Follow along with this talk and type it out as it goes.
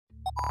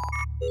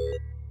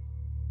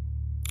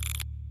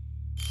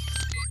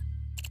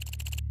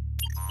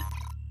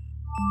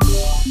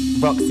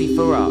Roxy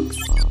Ferox.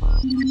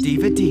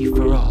 Diva D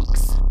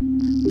Ferox.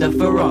 The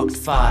Ferox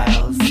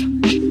Files.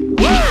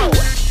 Woo!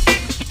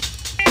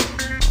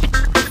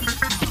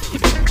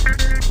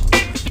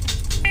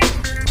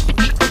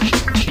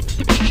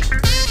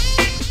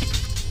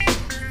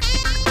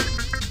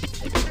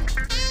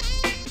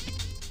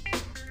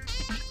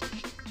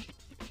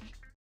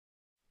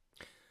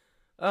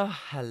 Oh,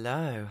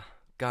 hello.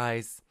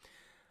 Guys,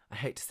 I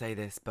hate to say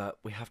this, but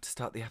we have to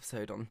start the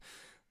episode on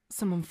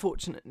some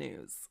unfortunate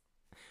news.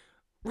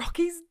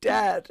 Rocky's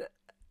dead.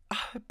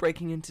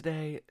 Breaking in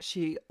today,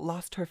 she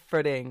lost her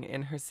footing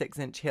in her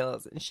 6-inch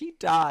heels and she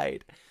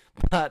died.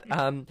 But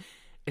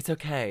it's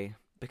okay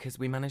because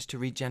we managed to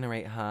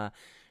regenerate her.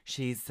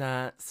 She's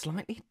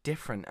slightly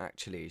different,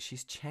 actually.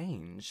 She's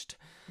changed.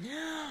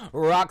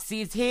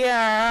 Roxy's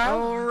here.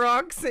 Oh,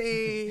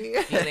 Roxy.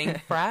 Feeling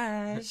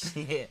fresh.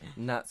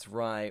 That's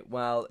right.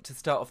 Well, to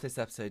start off this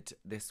episode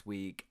this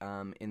week,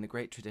 in the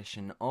great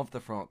tradition of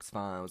the Ferox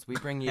Files, we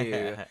bring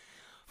you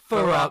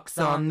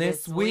Ferox on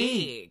this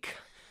week.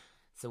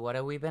 So what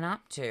have we been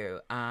up to?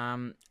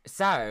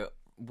 So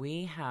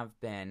we have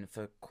been,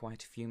 for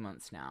quite a few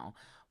months now,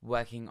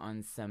 working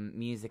on some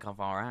music of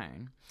our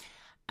own.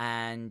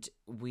 And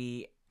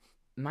we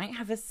might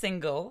have a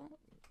single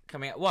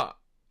coming out. What?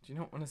 Do you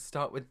not want to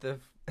start with the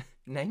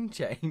name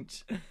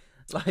change?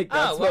 Like,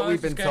 that's what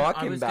we've been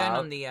talking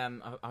about.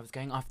 I was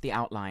going off the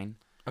outline.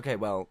 Okay,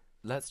 well,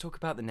 let's talk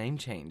about the name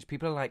change.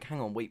 People are like,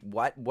 hang on, wait,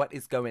 what? What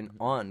is going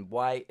on?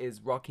 Why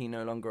is Rocky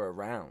no longer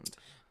around?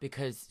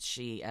 Because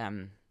she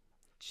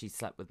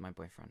slept with my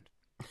boyfriend.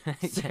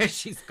 So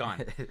she's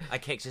gone. I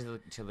kicked her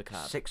to the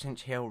curb.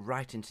 6-inch heel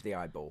right into the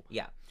eyeball.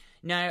 Yeah.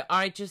 No,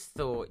 I just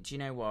thought, do you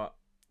know what?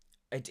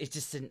 It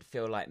just didn't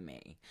feel like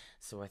me.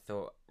 So I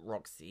thought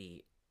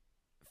Roxy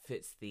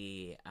fits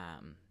the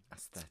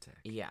aesthetic.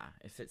 Yeah,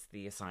 it fits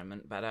the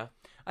assignment better.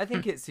 I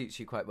think it suits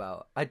you quite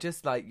well. I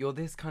just like, you're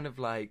this kind of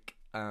like,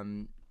 I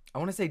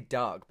want to say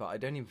dark, but I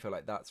don't even feel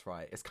like that's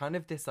right. It's kind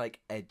of this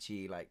like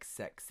edgy, like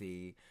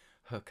sexy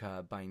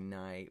hooker by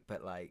night,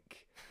 but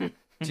like, do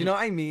you know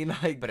what I mean?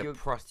 Like, but a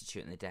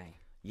prostitute in the day.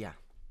 Yeah.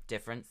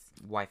 Difference?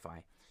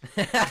 Wi-Fi.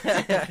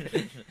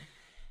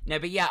 No,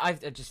 but yeah, I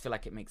just feel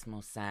like it makes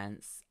more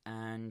sense.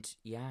 And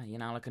yeah, you're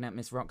now looking at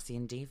Miss Roxy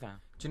and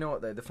Diva. Do you know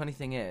what though? The funny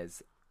thing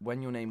is,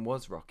 when your name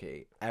was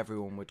Rocky,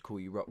 everyone would call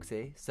you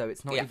Roxy. So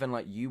it's not even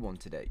like you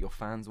wanted it. Your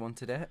fans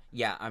wanted it.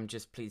 Yeah, I'm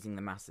just pleasing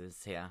the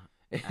masses here.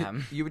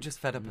 You were just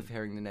fed up of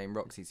hearing the name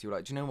Roxy. So you're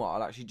like, do you know what?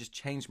 I'll actually just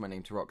change my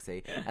name to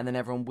Roxy. And then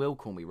everyone will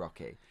call me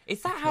Rocky.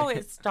 Is that how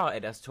it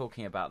started, us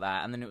talking about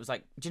that? And then it was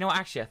like, do you know what?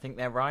 Actually, I think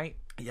they're right.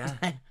 Yeah.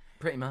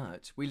 Pretty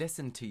much. We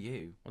listen to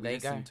you. Well, there you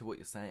go. Listen to what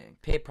you're saying.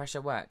 Peer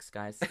pressure works,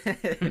 guys.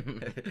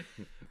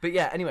 But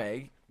yeah,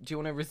 anyway, do you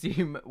want to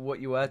resume what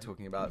you were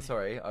talking about?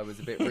 Sorry, I was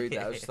a bit rude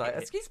there. I was just like,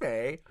 excuse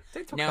me,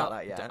 don't talk about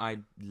that yet. I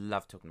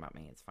love talking about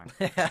me. It's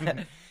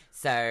fine.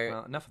 So,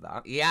 well, enough of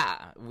that.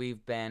 Yeah,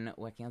 we've been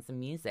working on some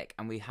music,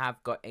 and we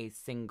have got a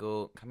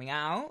single coming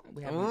out.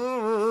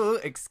 Ooh,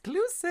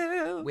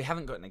 exclusive. We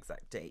haven't got an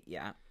exact date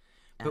yet.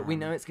 But we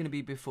know it's going to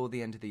be before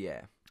the end of the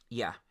year.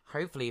 Yeah,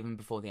 hopefully even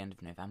before the end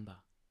of November.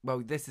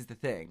 Well, this is the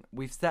thing.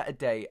 We've set a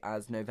date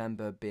as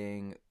November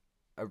being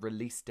a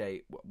release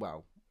date.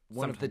 Well,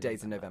 one of the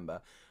days in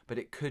November. But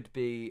it could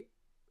be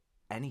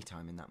any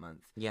time in that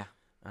month. Yeah.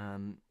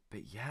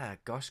 But yeah,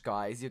 gosh,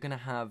 guys, you're going to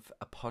have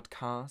a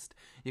podcast.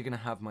 You're going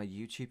to have my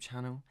YouTube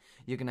channel.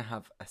 You're going to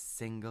have a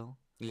single.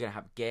 You're going to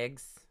have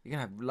gigs. You're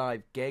going to have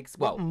live gigs.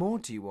 What more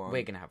do you want?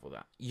 We're going to have all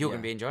that. You're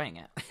going to be enjoying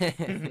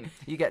it.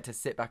 You get to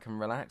sit back and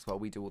relax while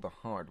we do all the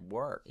hard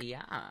work.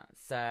 Yeah.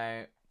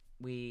 So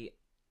we've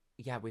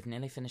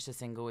nearly finished the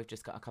single. We've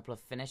just got a couple of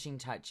finishing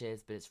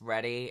touches, but it's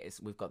ready.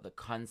 We've got the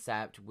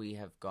concept. We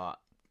have got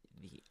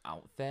the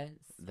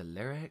outfits, the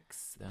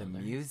lyrics, the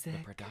music,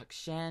 the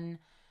production.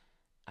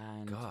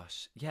 And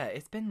gosh, yeah,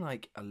 it's been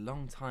like a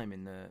long time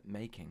in the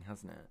making,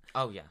 hasn't it?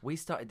 Oh yeah, we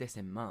started this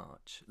in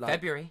March,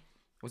 February.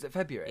 Was it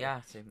February?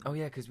 Yeah. Oh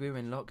yeah, because we were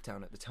in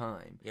lockdown at the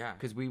time. Yeah.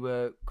 Because we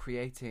were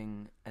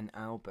creating an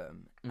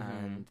album,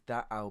 and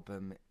that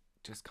album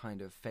just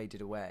kind of faded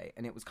away,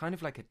 and it was kind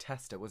of like a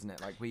tester, wasn't it?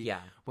 Like we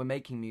were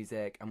making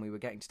music, and we were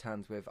getting to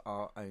terms with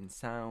our own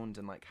sound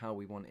and like how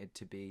we wanted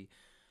to be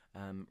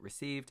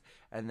received,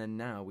 and then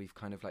now we've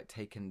kind of like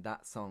taken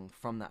that song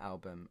from that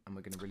album and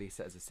we're going to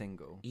release it as a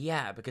single.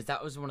 Yeah, because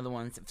that was one of the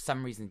ones that for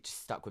some reason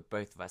just stuck with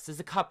both of us.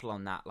 There's a couple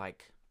on that,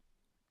 like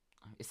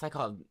it's like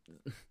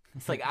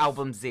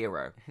album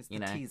 0. It's the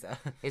teaser.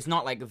 It's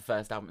not like the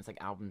first album, it's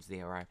like album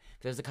 0.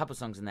 There's a couple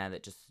songs in there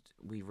that just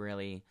we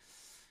really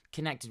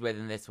connected with,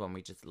 and this one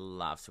we just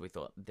love, so we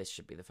thought this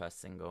should be the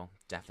first single.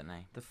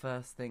 Definitely the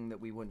first thing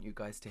that we want you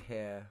guys to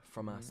hear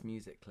from us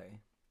musically.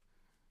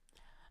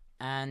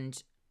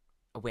 And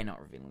we're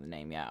not revealing the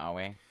name yet, are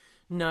we?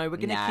 No, we're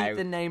going to keep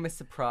the name a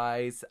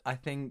surprise. I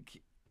think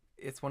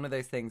it's one of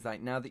those things,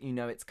 like, now that you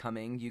know it's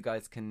coming, you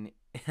guys can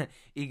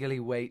eagerly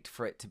wait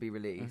for it to be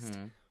released.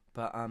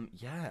 But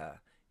yeah,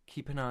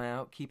 keep an eye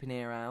out, keep an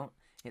ear out.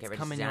 It's ready to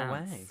coming your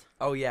way. dance.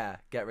 Oh yeah,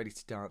 get ready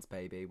to dance,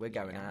 baby. We're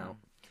going out.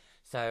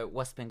 So,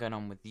 what's been going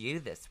on with you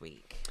this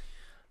week?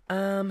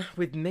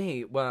 With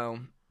me, well,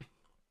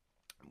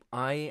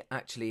 I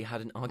actually had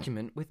an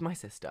argument with my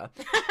sister,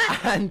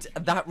 and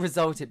that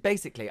resulted.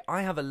 Basically,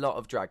 I have a lot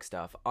of drag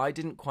stuff. I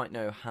didn't quite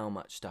know how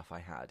much stuff I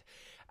had,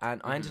 and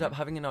I ended up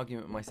having an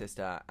argument with my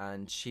sister,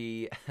 and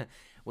she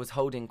was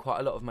holding quite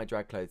a lot of my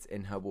drag clothes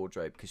in her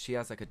wardrobe because she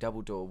has like a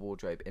double door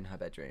wardrobe in her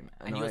bedroom.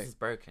 And yours is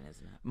broken,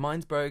 isn't it?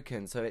 Mine's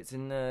broken, so it's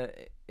in the.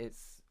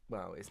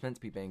 Well, it's meant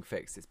to be being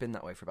fixed. It's been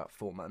that way for about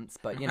 4 months,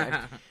 but you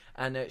know,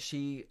 and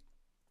she.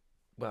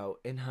 Well,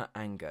 in her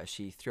anger,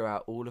 she threw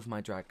out all of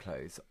my drag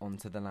clothes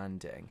onto the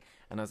landing.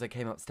 And as I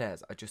came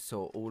upstairs, I just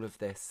saw all of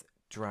this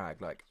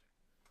drag, like,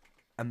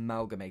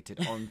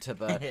 amalgamated onto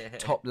the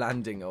top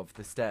landing of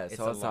the stairs.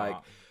 So I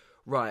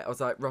was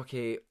like,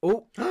 Rocky,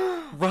 oh,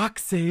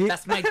 Roxy.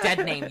 That's my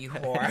dead name, you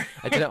whore.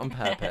 I did it on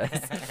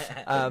purpose.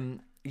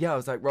 I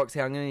was like,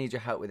 Roxy, I'm going to need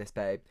your help with this,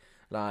 babe.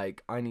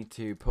 Like, I need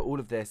to put all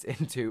of this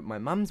into my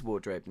mum's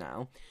wardrobe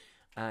now.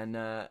 And,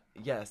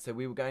 so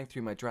we were going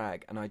through my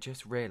drag, and I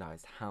just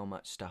realised how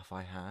much stuff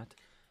I had.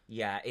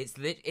 Yeah,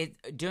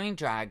 doing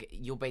drag,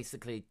 you're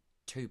basically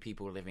 2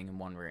 people living in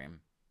one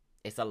room.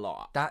 It's a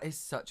lot. That is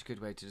such a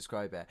good way to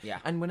describe it. Yeah.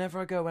 And whenever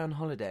I go on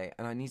holiday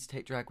and I need to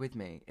take drag with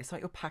me, it's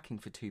like you're packing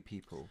for 2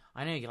 people.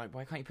 I know, you're like,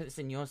 why can't you put this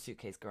in your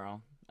suitcase,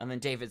 girl? And then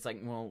David's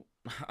like, well,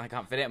 I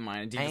can't fit it in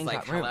mine. And David's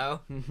like, hello?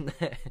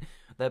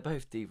 They're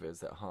both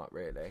divas at heart,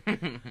 really.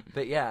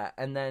 But yeah,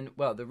 and then,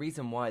 well, the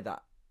reason why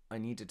that I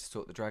needed to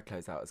sort the drag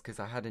clothes out is because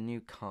I had a new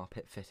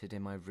carpet fitted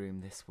in my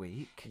room this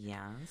week.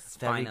 Yes,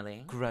 Very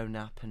finally. grown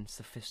up and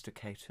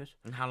sophisticated.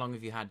 And how long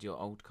have you had your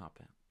old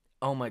carpet?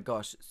 Oh my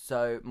gosh.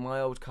 So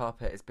my old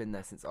carpet has been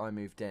there since I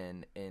moved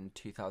in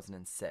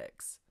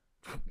 2006.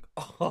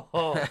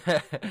 Oh.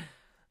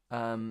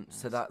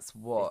 So that's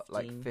what,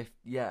 15?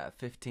 like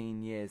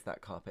 15 years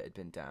that carpet had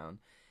been down.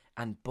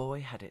 And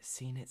boy, had it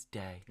seen its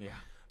day. Yeah.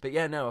 But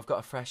yeah, no, I've got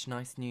a fresh,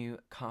 nice new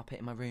carpet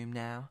in my room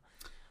now.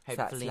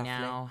 Hopefully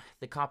now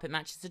the carpet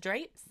matches the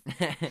drapes.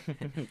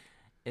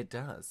 It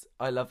does.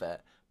 I love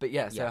it. But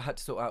yeah, so I had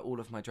to sort out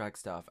all of my drag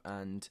stuff,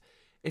 and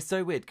it's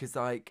so weird because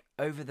like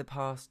over the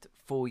past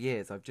 4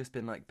 years I've just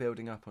been like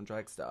building up on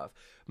drag stuff.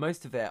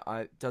 Most of it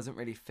doesn't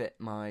really fit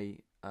my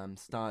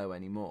style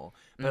anymore,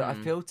 but I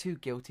feel too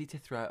guilty to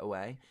throw it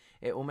away.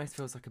 It almost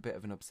feels like a bit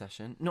of an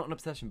obsession. Not an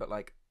obsession, but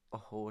like a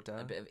hoarder.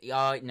 A bit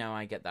of, no,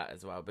 I get that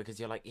as well, because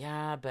you're like,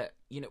 yeah, but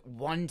you know,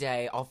 one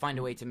day I'll find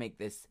a way to make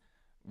this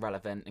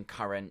relevant and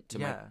current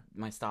to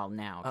my style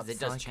now, because it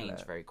does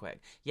change very quick.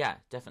 Yeah,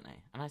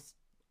 definitely. And that's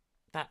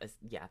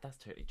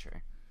totally true.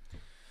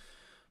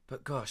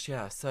 But gosh,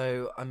 yeah,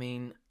 so I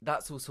mean,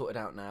 that's all sorted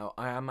out now.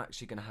 I am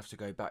actually going to have to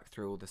go back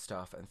through all the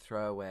stuff and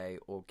throw away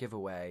or give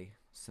away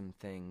some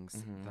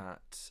things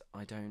that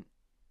I don't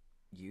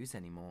use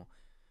anymore,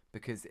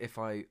 because if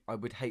I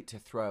would hate to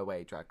throw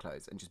away drag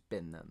clothes and just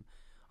bin them.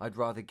 I'd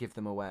rather give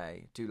them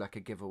away, do like a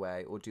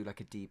giveaway or do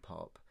like a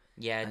Depop.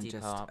 Yeah, and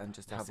Depop.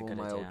 just have all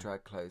my old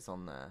drag clothes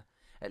on there.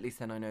 At least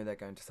then I know they're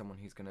going to someone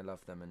who's going to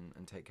love them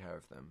and take care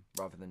of them,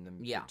 rather than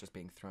them just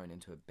being thrown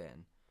into a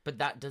bin. But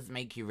that does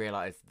make you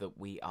realise that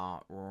we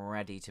are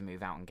ready to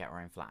move out and get our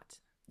own flat.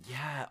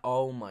 Yeah,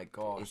 oh my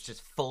gosh. It's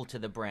just full to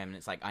the brim, and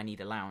it's like, I need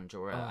a lounge,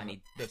 or I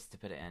need this to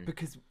put it in.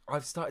 Because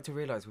I've started to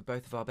realise with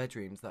both of our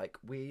bedrooms, like,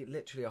 we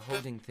literally are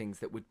holding things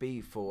that would be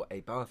for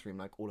a bathroom,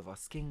 like all of our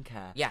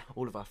skincare,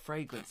 all of our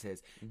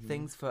fragrances,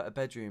 things for a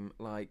bedroom,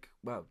 like,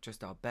 well,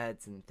 just our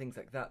beds and things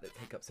like that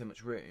take up so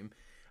much room.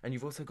 And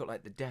you've also got,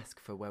 like, the desk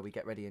for where we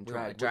get ready in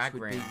drag, which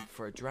would be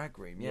for a drag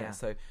room,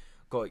 so...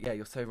 God, yeah,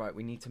 you're so right.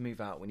 We need to move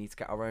out. We need to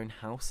get our own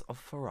house of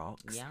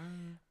Ferox. Yeah.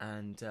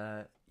 And,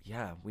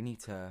 we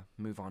need to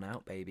move on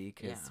out, baby,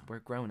 because we're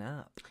grown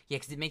up. Yeah,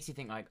 because it makes you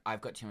think, like,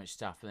 I've got too much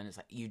stuff, but then it's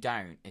like, you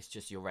don't. It's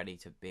just you're ready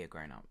to be a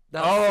grown-up.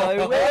 That's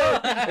so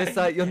weird. It's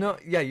like, you're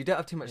not... Yeah, you don't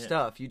have too much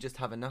stuff. You just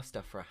have enough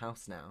stuff for a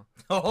house now.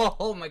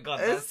 Oh, my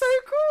God. It's so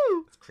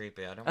cool. It's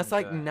creepy. I don't That's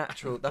want like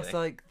natural... That's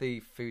like the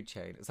food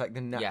chain. It's like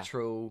the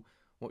natural...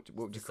 What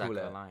would you call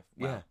it? Of life.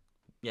 Well,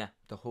 yeah.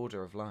 The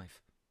hoarder of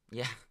life.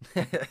 Yeah,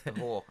 the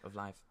whore of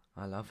life.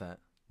 I love it.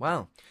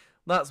 Well,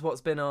 that's what's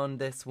been on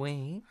this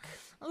week.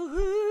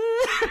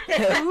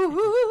 I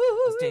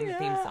was doing the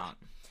theme song.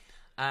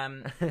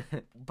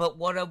 But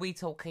what are we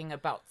talking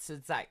about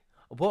today?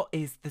 What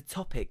is the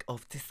topic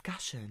of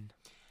discussion?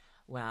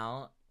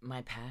 Well,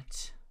 my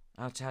pet.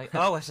 I'll tell you.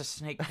 Oh, it's a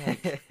snake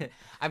pig.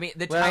 I mean,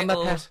 the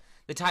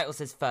title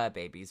says fur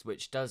babies,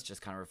 which does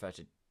just kind of refer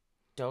to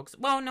dogs.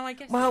 Well, no, I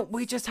guess. Well,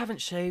 we just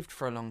haven't shaved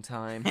for a long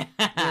time.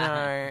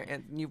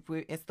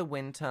 It's the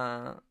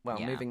winter. Well,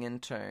 moving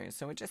into,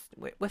 so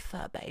we're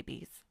fur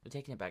babies. We're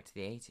taking it back to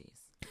the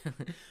 80s.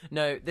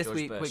 No, this George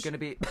week Bush. we're going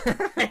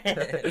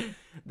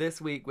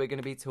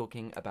to be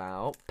talking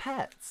about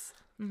pets.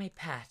 My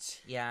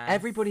pet. Yeah.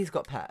 Everybody's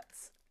got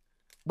pets.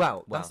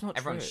 Well, that's not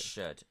everyone true.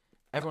 should.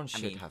 Everyone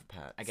should have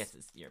pets. I guess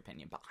it's your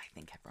opinion, but I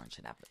think everyone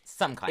should have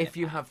some kind of if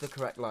you have the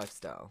correct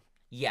lifestyle.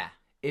 Yeah.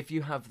 if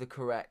you have the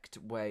correct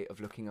way of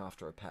looking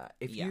after a pet.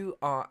 If Yeah. you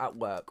are at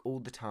work all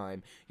the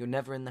time, you're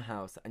never in the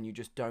house, and you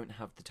just don't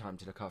have the time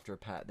to look after a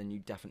pet, then you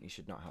definitely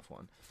should not have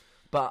one.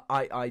 But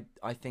I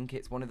think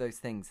it's one of those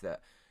things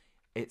that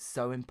it's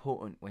so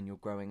important when you're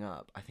growing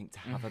up, I think, to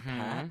have a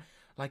pet.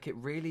 Like, it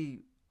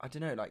really, I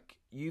don't know, like,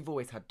 you've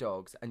always had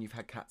dogs, and you've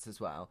had cats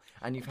as well,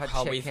 and you've had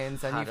we've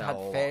chickens, and had you've had a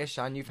lot. fish,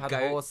 and you've had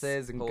Goats,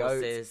 horses and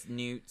goats.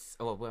 newts.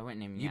 Oh, well, I won't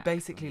name You yet.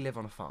 basically live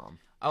on a farm.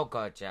 Oh,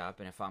 God, yeah. I've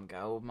been a farm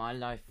girl all my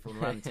life, all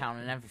around town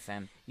and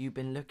everything. You've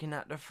been looking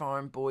at the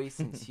farm, boy,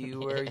 since you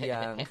were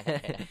young.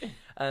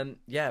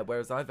 Yeah,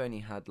 whereas I've only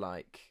had,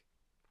 like,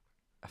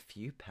 a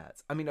few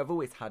pets. I mean, I've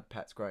always had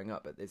pets growing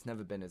up, but it's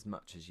never been as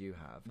much as you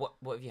have. What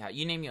have you had?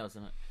 You name yours.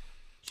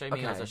 Show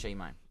me yours, I'll show you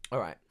mine. All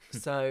right.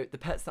 So the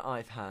pets that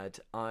I've had,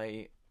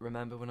 I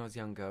remember when I was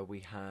younger, we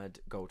had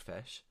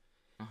goldfish.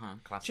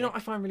 Classic. Do you know what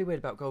I find really weird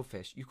about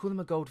goldfish? You call them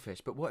a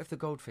goldfish, but what if the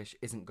goldfish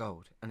isn't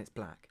gold and it's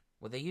black?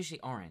 Well, they're usually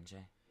orange,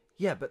 eh?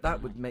 Yeah, but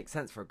that would make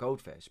sense for a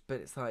goldfish.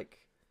 But it's like,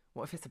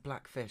 what if it's a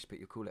black fish, but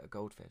you call it a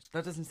goldfish?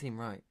 That doesn't seem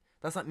right.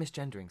 That's like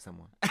misgendering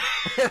someone.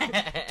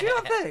 Do you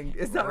not think?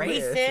 Is that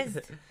racist?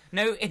 weird?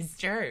 No, it's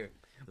true.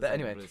 But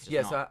anyway, It's just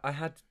yeah, not. so I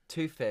had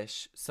 2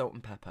 fish, salt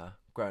and pepper,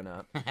 grown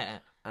up.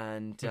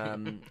 And salt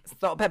and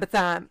pepper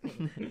time.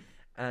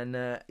 And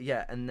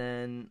yeah, and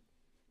then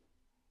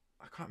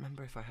I can't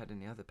remember if I had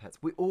any other pets.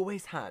 We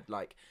always had,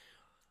 like,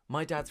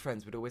 my dad's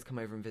friends would always come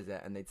over and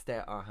visit, and they'd stay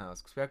at our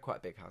house because we had quite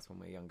a big house when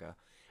we were younger.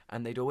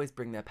 And they'd always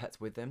bring their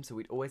pets with them, so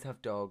we'd always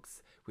have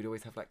dogs, we'd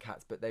always have like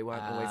cats, but they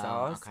weren't always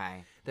ours.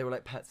 Okay. They were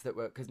like pets that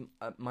were, because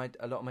a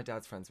lot of my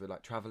dad's friends were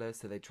like travellers,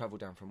 so they'd travel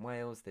down from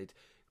Wales, they'd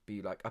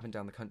be like up and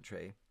down the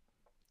country,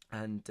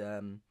 and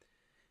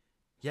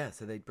yeah,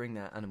 so they'd bring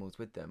their animals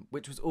with them,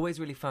 which was always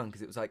really fun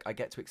because it was like I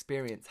get to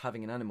experience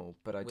having an animal,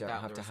 but I don't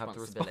have to have the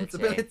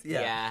responsibility.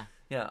 Yeah,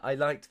 I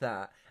liked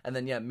that. And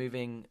then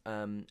moving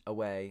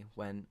away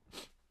when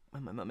my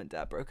mum and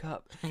dad broke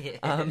up,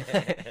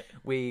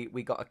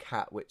 we got a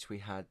cat which we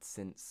had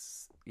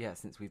since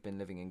we've been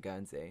living in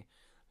Guernsey,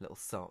 little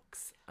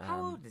Socks.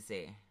 How old is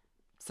he?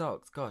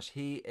 Socks, gosh,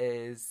 he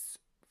is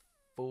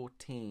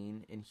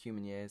 14 in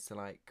human years, so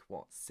like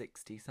what,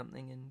 60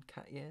 something in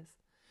cat years.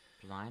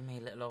 Blimey,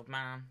 little old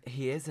man.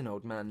 He is an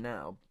old man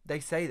now. They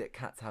say that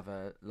cats have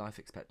a life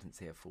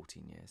expectancy of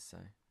 14 years, so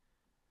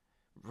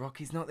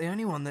Rocky's not the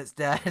only one that's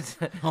dead.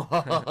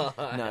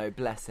 No,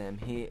 bless him.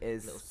 He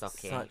is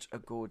such a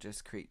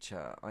gorgeous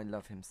creature. I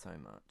love him so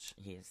much.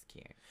 He is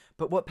cute.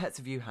 But what pets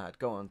have you had?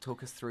 Go on,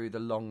 talk us through the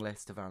long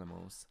list of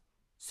animals.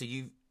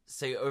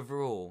 So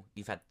overall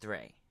you've had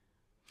 3.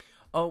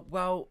 Oh,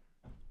 well,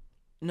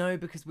 no,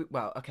 because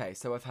okay,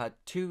 so I've had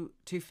two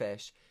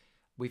fish.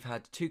 We've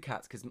had 2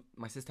 cats because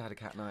my sister had a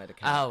cat and I had a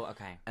cat. Oh,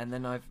 okay. And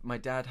then my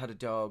dad had a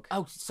dog.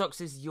 Oh, Socks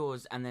is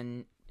yours, and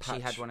then she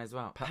had one as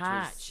well.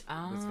 Patch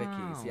was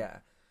Vicky's, yeah.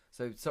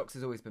 So Socks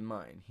has always been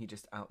mine. He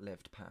just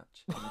outlived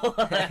Patch.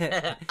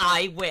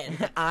 I win.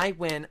 I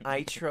win.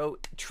 I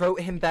trote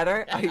him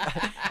better.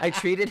 I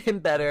treated him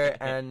better,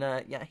 and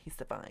yeah, he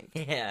survived.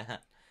 Yeah.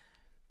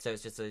 So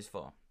it's just those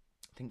 4. I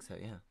think so,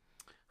 yeah.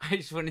 I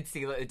just wanted to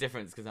see like the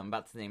difference because I'm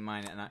about to name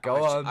mine, and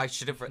I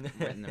should have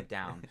written them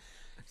down.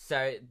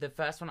 So the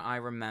first one I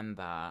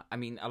remember, I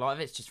mean, a lot of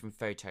it's just from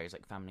photos,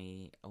 like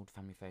old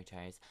family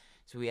photos.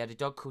 So we had a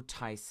dog called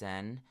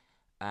Tyson.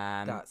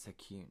 That's a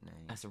cute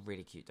name. That's a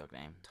really cute dog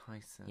name.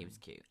 Tyson. He was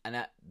cute. And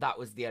that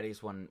was the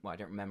earliest one. Well, I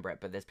don't remember it,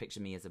 but there's a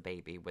picture of me as a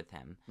baby with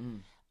him.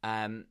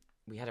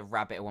 We had a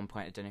rabbit at one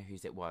point. I don't know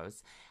whose it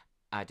was.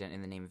 I don't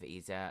know the name of it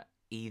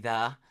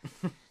either.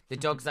 The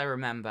dogs I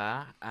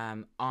remember,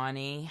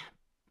 Arnie,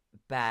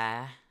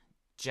 Bear,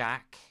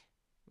 Jack.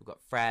 We've got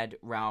Fred,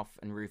 Ralph,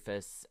 and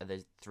Rufus are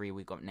the 3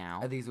 we got now.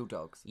 Are these all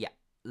dogs? Yeah.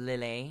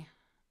 Lily.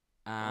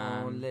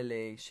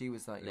 Lily. She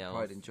was like your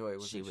pride and joy,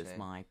 wasn't she? She was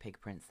my pig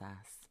princess.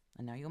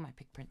 And now you're my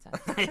pig princess.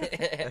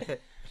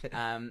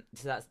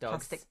 So that's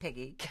dogs. Plastic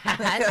Piggy.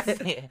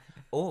 Cats.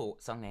 Oh,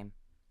 song name.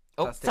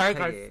 Oh, Plastic sorry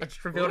Piggy. guys. I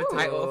just revealed a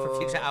title for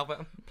future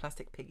album.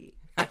 Plastic Piggy.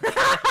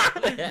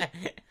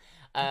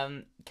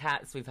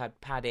 Cats, we've had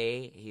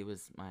Paddy. He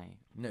was my...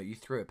 No, you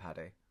threw a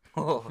Paddy.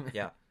 Oh,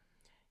 yeah.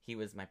 He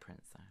was my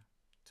prince, though.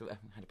 So I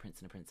had a prince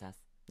and a princess.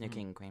 No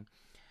king and queen.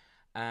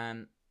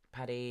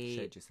 Paddy.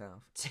 Shade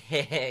yourself.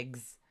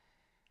 Tiggs.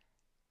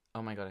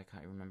 Oh my god, I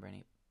can't even remember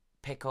any.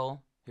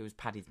 Pickle, who was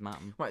Paddy's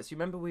mum. Right, so you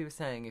remember we were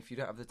saying if you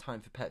don't have the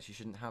time for pets, you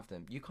shouldn't have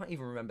them. You can't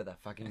even remember their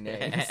fucking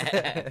names.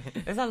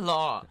 There's a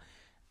lot.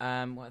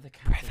 What other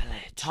cats?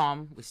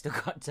 Tom. We still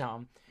got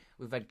Tom.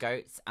 We've had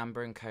goats,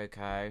 Amber and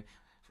Coco.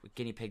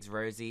 Guinea pigs,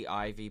 Rosie,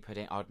 Ivy,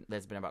 Pudding. Oh,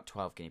 there's been about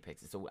 12 guinea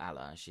pigs. It's all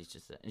Ella.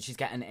 She's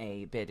getting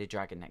a bearded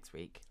dragon next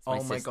week. It's my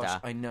sister. Gosh,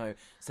 I know.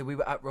 So we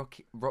were at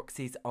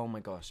Roxy's. Oh my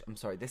gosh, I'm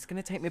sorry. This is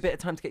going to take me a bit of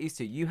time to get used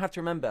to. You have to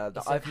remember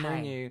that I've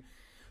known you,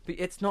 but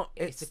it's not.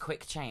 It's a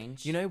quick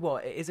change. You know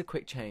what? It is a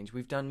quick change.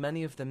 We've done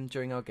many of them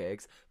during our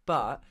gigs,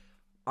 but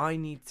I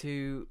need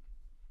to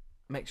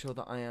make sure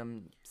that I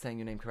am saying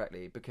your name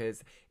correctly,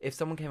 because if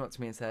someone came up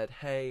to me and said,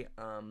 "Hey,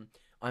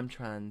 I'm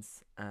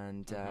trans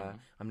and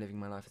I'm living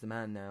my life as a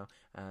man now.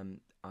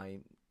 I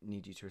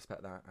need you to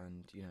respect that,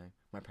 and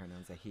my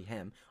pronouns are he,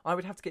 him. I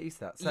would have to get used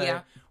to that. So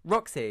Yeah.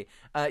 Roxy,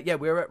 we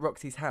were at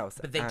Roxy's house,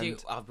 But they do.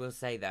 I will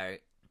say though,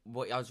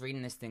 I was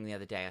reading this thing the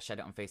other day. I shared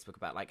it on Facebook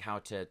about like how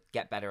to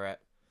get better at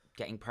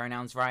getting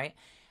pronouns right.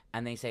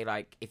 And they say,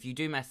 like, if you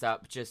do mess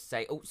up, just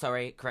say, oh,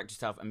 sorry, correct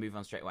yourself, and move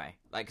on straight away.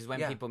 Like, because when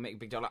people make a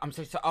big deal, like, I'm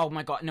so sorry, oh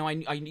my God, no, I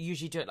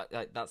usually do it,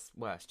 like that's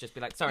worse. Just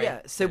be like, sorry.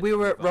 Yeah, so we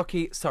were at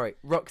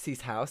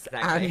Roxy's house,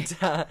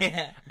 Exactly.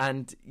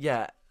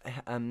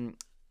 and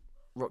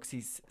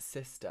Roxy's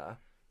sister,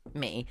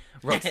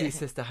 Roxy's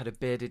sister had a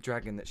bearded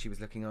dragon that she was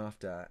looking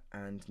after,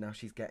 and now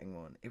she's getting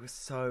one. It was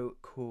so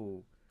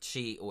cool.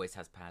 She always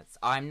has pets.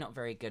 I'm not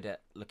very good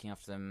at looking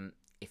after them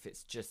if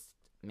it's just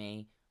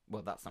me.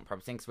 Well, that's not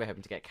promising because we're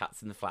hoping to get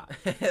cats in the flat.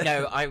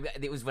 No,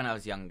 it was when I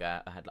was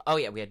younger.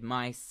 We had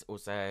mice,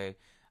 also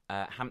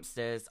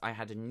hamsters. I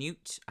had a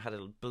newt. I had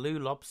a blue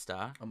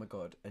lobster. Oh my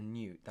God, a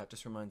newt. That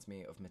just reminds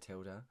me of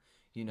Matilda.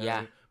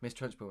 Miss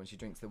Trunchbull when she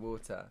drinks the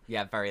water.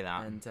 Yeah, very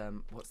that.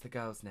 And what's the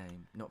girl's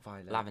name? Not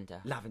Violet.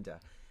 Lavender.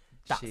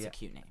 That's a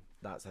cute name.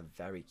 That's a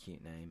very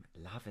cute name.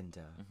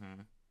 Lavender.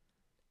 Mm-hmm.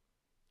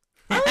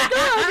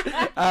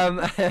 Oh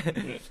my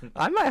God!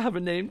 I might have a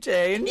name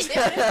change.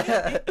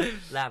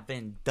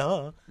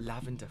 Lavender.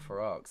 Lavender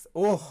frogs.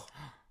 Oh,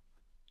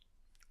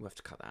 We'll have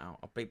to cut that out.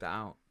 I'll bleep that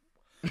out.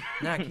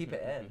 nah, keep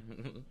it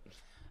in.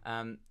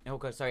 Oh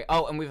God, sorry.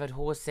 Oh, and we've had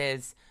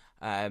horses.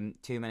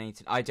 Too many.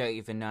 I don't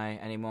even know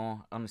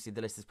anymore. Honestly,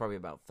 the list is probably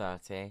about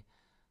 30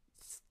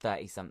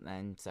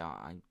 something. So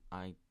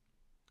I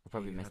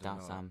probably missed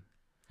out some.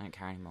 I don't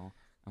care anymore.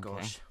 Okay.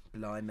 Gosh,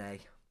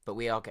 blimey. But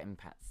we are getting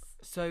pets.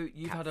 So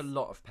you've had a Cats.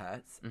 lot of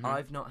pets. Mhm.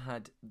 I've not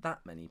had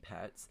that many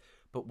pets.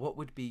 But what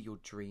would be your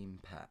dream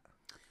pet?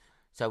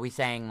 So are we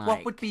saying like?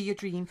 What would be your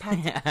dream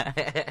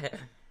pet?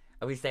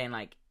 Are we saying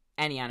like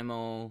any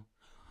animal?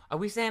 Are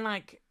we saying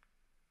like,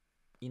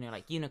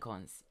 like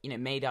unicorns?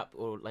 Made up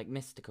or like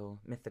mystical.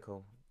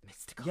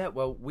 Yeah,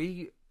 well,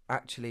 we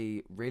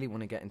actually really want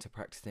to get into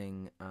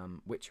practicing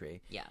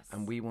witchery. Yes.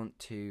 And we want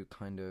to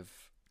kind of,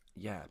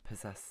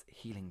 possess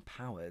healing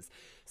powers.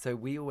 So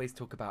we always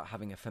talk about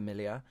having a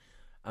familiar.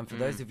 And for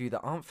those of you that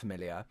aren't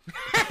familiar,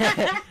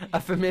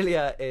 a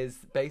familiar is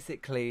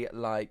basically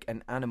like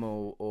an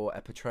animal or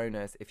a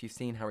patronus. If you've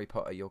seen Harry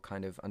Potter, you'll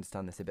kind of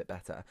understand this a bit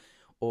better.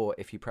 Or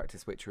if you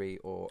practice witchery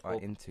or are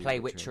into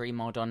play witchery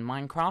mod on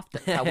Minecraft.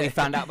 That's how we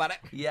found out about it.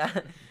 Yeah.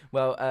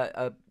 Well,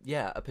 a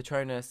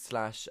patronus /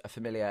 a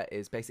familiar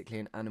is basically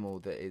an animal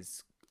that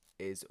is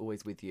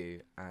always with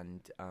you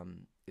and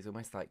is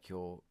almost like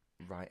your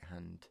right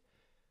hand.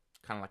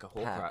 Kind of like a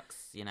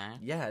Horcrux,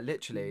 Yeah,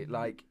 literally.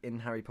 Like in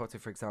Harry Potter,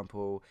 for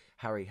example,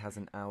 Harry has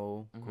an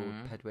owl called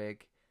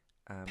Pedwig.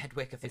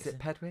 Pedwig, Is it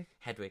Pedwig?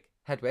 Hedwig.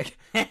 Hedwig.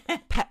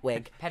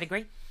 Petwig.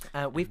 Pedigree.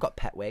 We've got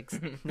Petwigs.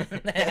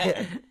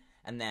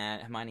 And then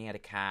Hermione had a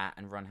cat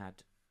and Ron had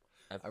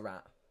A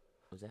rat.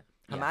 Was it?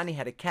 Hermione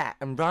had a cat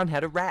and Ron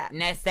had a rat.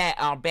 That's that.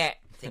 I'll bet.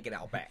 Take it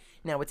all back.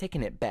 Now we're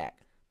taking it back.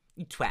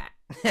 You twat.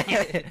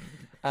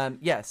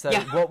 So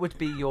what would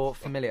be your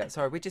familiar?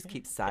 Sorry, we just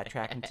keep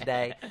sidetracking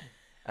today.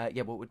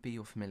 What would be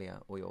your familiar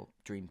or your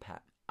dream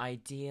pet?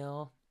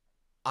 Ideal.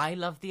 I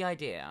love the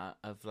idea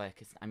of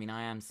like. I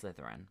am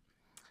Slytherin.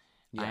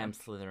 Yeah. I am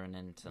Slytherin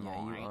into the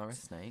light. You are a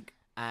snake.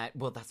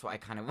 Well, that's what I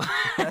kind of.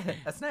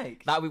 A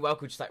snake. That would be well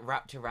cool, just like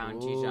wrapped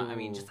around you. Do you know what I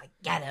mean? Just like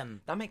get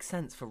him. That makes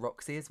sense for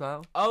Roxy as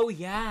well. Oh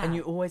yeah. And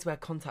you always wear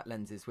contact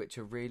lenses, which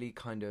are really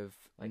kind of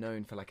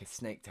known for like a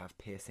snake to have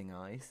piercing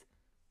eyes.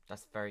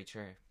 That's very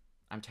true.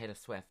 I'm Taylor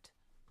Swift.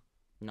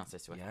 Not so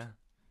Swift. Yeah.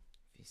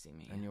 If you see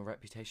me. And your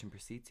reputation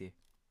precedes you.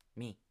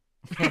 Me.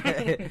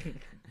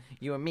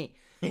 You and me.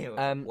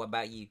 What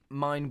about you?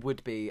 Mine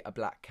would be a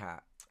black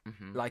cat.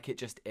 Mm-hmm. Like it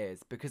just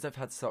is. Because I've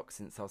had socks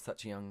since I was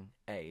such a young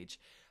age,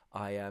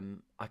 I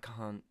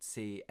can't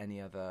see any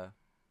other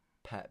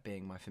pet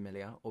being my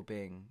familiar or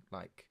being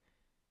like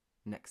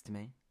next to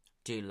me.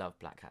 Do love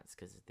black cats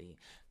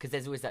because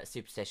there's always that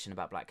superstition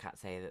about black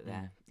cats say that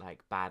they're like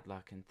bad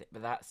luck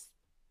but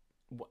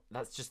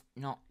that's just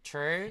not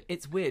true.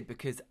 It's weird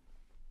because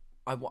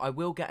I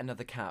will get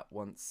another cat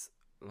once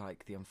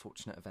like the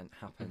unfortunate event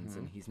happens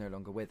and he's no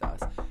longer with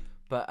us,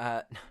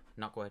 but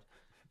knock wood,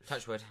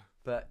 touch wood.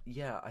 But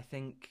yeah, I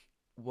think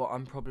what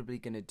I'm probably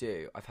gonna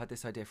do, I've had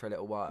this idea for a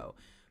little while,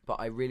 but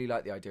I really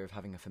like the idea of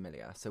having a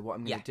familiar. So what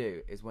I'm going to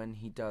do is when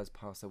he does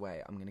pass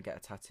away, I'm going to get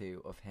a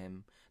tattoo of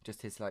him,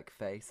 just his like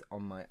face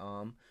on my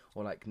arm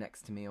or like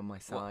next to me on my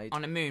side. What,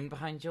 on a moon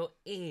behind your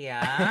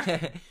ear?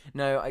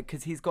 No,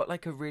 because he's got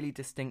like a really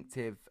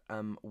distinctive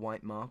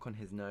white mark on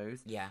his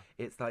nose. Yeah.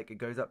 It's like it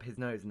goes up his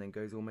nose and then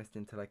goes almost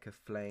into like a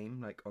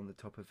flame like on the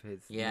top of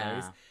his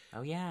nose.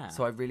 Oh yeah.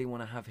 So I really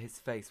want to have his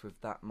face with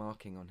that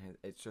marking on his.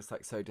 It's just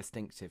like so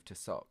distinctive to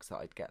socks that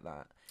I'd get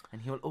that.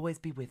 And he'll always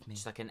be with me.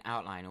 Just like an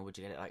outline, or would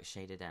you get it like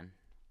shaded in?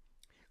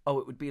 Oh,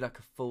 it would be like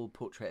a full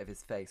portrait of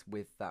his face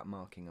with that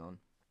marking on.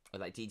 Or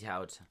like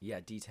detailed?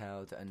 Yeah,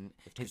 detailed and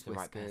If his the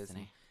right whiskers.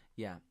 person,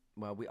 Yeah,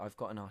 well, I've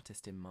got an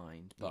artist in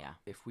mind, but Yeah.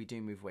 if we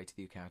do move away to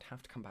the UK, I'd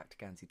have to come back to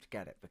Guernsey to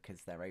get it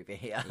because they're over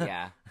here.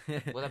 Yeah.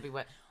 Well, that'd be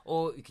what.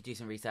 Or you could do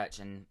some research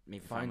and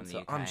maybe find one in the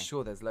UK. I'm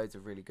sure there's loads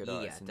of really good Yeah,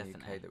 artists in the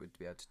definitely. UK that would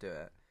be able to do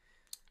it.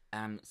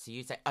 So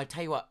you say, I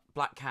tell you what,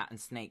 Black Cat and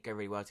Snake go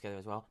really well together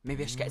as well.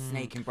 Maybe I should get a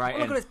Snake in Oh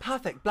Brighton. my god, it's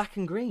perfect. Black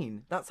and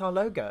green. That's our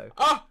logo.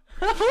 Oh!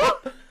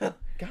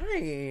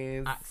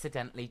 Guys.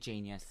 Accidentally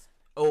genius.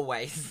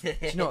 Always. Do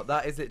you know what?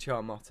 That is literally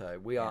our motto.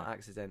 We are Yeah.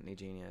 accidentally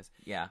genius.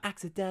 Yeah.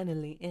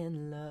 Accidentally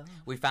in love.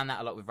 We found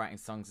that a lot with writing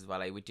songs as well.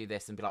 We'd do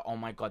this and be like, oh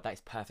my god, that is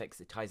perfect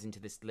 'cause it ties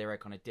into this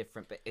lyric on a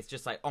different... But it's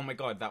just like, oh my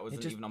god, that It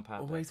wasn't just even on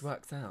purpose. always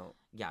works out.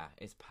 Yeah,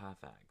 it's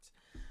perfect.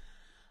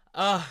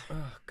 Oh,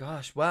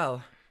 gosh.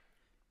 Well,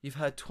 you've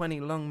heard 20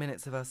 long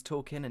minutes of us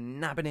talking and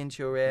nabbing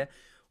into your ear.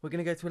 We're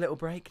going to go to a little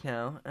break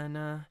now and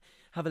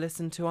have a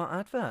listen to our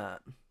advert.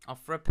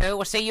 Off for a poo.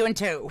 We'll see you in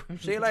 2.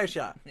 See you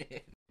later.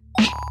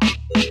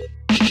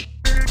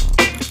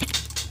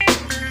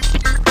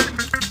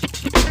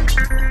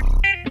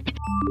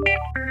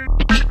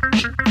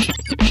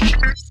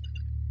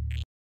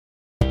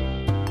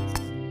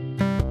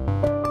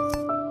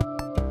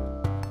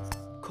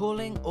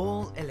 Calling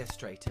all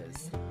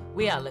illustrators.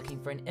 We are looking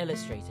for an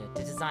illustrator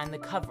to design the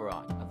cover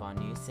art of our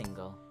new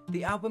single.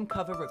 The album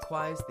cover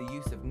requires the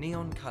use of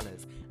neon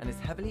colours and is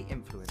heavily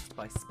influenced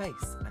by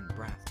space and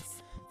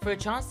Bratz. For a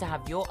chance to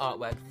have your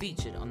artwork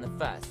featured on the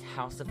first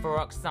House of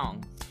Rock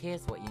song,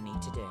 here's what you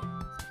need to do.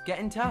 Get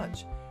in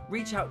touch.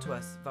 Reach out to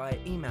us via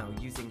email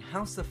using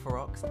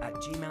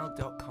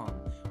houseofferox@gmail.com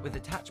with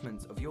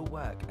attachments of your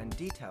work and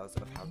details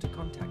of how to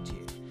contact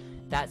you.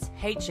 That's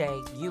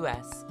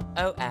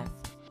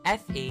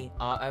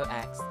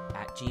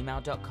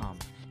HAUSOFFEROX@gmail.com.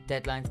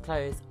 Deadlines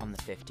close on the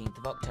 15th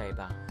of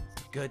October.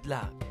 Good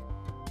luck.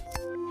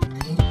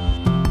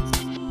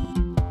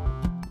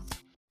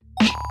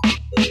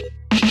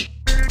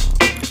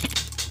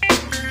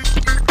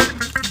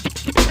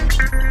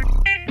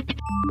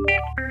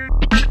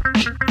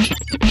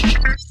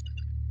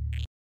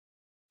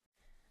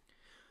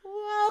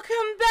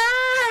 Welcome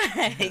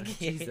back!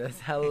 Jesus,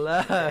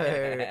 hello.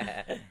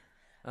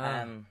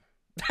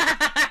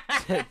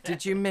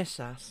 Did you miss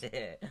us?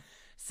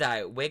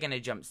 So, we're going to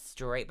jump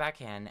straight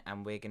back in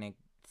and we're going to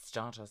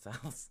start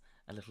ourselves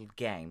a little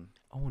game.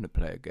 I want to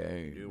play a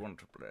game. want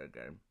to play a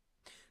game?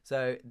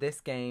 So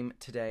this game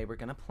today we're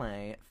going to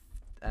play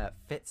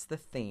fits the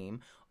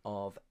theme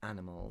of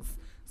animals.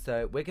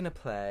 So we're going to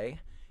play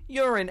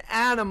You're an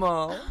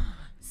Animal.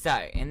 So,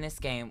 in this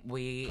game,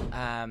 we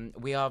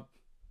are...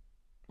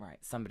 Right,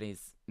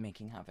 somebody's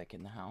making havoc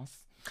in the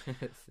house.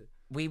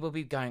 We will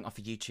be going off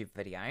a YouTube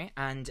video,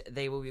 and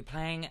they will be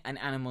playing an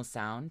animal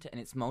sound, and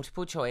it's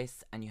multiple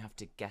choice, and you have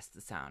to guess the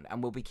sound,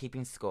 and we'll be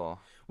keeping score.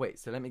 Wait,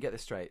 so let me get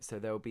this straight. So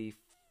there will be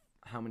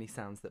how many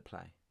sounds that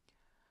play?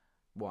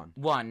 1.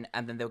 1,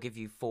 and then they'll give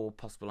you 4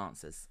 possible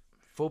answers.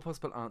 4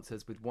 possible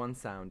answers with 1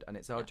 sound, and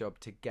it's our job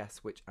to guess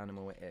which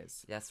animal it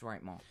is. That's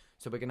right, Mo.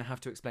 So we're going to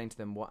have to explain to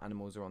them what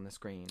animals are on the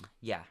screen.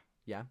 Yeah.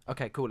 Yeah?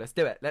 Okay, cool. Let's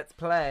do it. Let's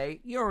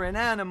play You're an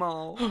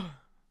Animal.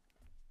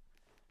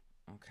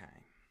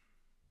 Okay.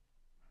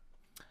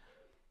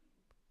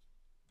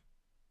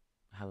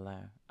 Hello.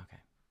 Okay.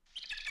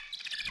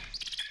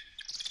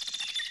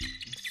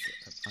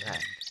 Okay.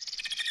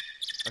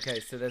 Okay,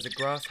 so there's a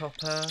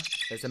grasshopper,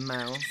 there's a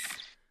mouse,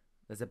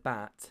 there's a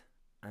bat,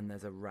 and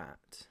there's a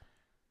rat.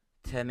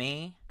 To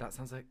me, That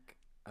sounds like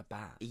a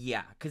bat.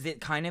 yeah, because it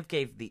kind of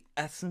gave the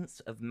essence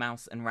of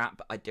mouse and rat,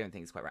 but I don't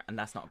think it's quite right, and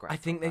that's not grasshopper. I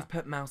think they've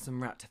put mouse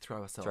and rat to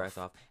throw us off. throw us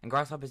off. And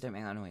grasshoppers don't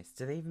make that noise.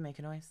 Do they even make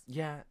a noise?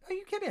 Yeah. Are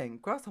you kidding?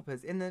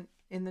 Grasshoppers in the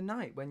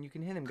night when you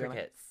can hear them going.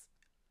 Crickets.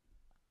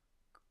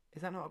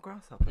 Is that not a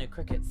grasshopper? No,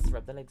 crickets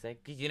rub their legs.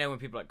 You know when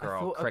people are like, I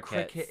girl, thought crickets. a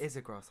cricket is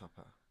a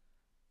grasshopper.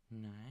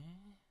 No.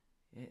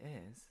 It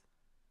is.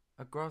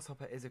 A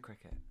grasshopper is a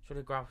cricket.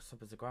 Surely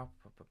grasshopper's a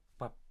grasshopper.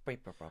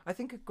 I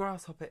think a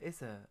grasshopper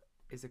is a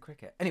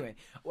cricket. Anyway,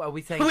 well,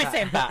 we say We're bat.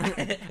 saying bat.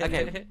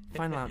 Okay,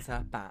 final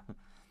answer, bat.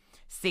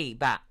 C,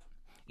 bat.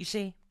 You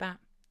see, bat.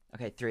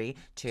 Okay, 3,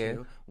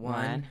 2,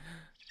 1.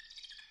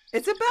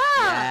 It's a bat!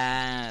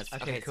 Yes.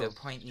 Okay, Okay, cool. so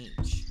point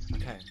each.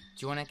 Okay, Do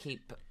you want to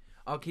keep...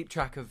 I'll keep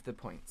track of the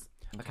points.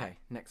 Okay. Okay,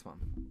 next one.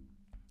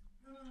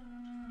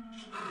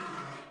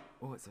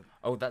 Oh, it's a...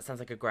 Oh, that sounds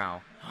like a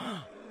growl.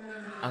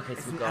 Okay,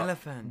 It's so an we've got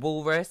elephant.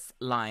 walrus,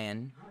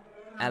 lion,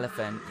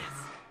 elephant,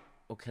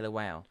 or killer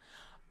whale.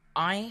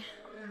 I'm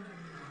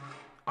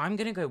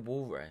gonna go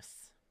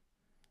walrus.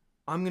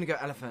 I'm gonna go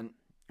elephant.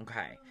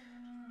 Okay.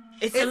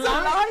 It's a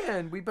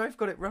lion! We both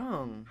got it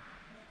wrong.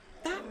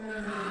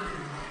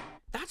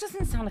 That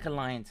doesn't sound like a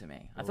lion to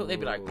me. I thought they'd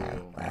be like...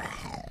 Ooh.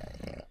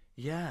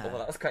 Yeah. Oh, well,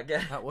 that was quite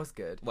good. That was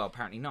good. Well,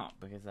 apparently not,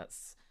 because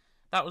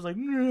that was like...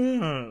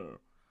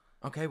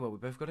 Okay, well, we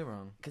both got it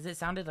wrong. Because it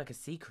sounded like a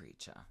sea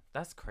creature.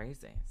 That's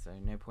crazy. So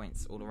no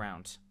points all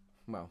around.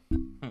 Well.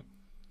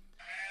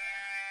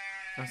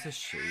 That's a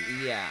sheep.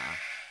 Yeah.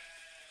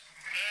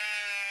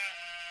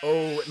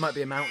 Oh, it might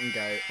be a mountain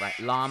goat. Right,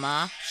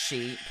 llama,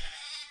 sheep,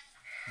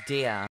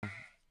 deer,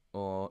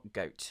 or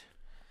goat.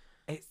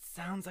 It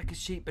sounds like a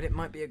sheep, but it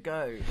might be a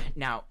goat.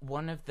 Now,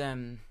 one of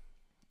them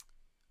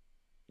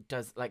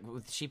does, like,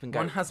 with sheep and goat.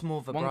 One has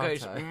more vibrato. One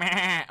goes,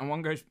 meh, and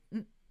one goes,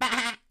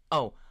 bah.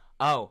 Oh.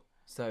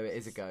 So it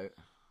is a goat.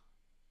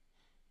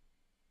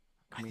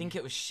 I think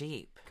it was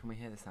sheep. Can we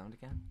hear the sound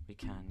again? We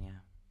can,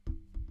 yeah.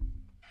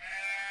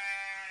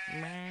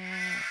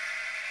 Meh.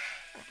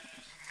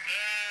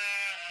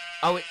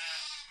 Oh,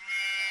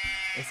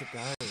 It's a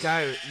goat.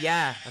 goat,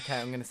 yeah.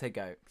 Okay, I'm gonna say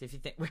goat. If you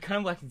think we're kind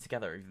of working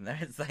together, even though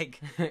it's like,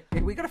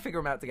 We gotta figure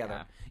them out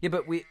together. Yeah,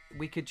 but we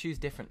could choose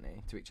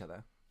differently to each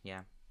other.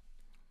 yeah,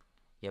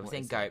 we're What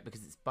saying is goat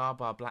because it's bar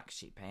black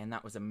sheep, eh? And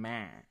that was a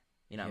meh.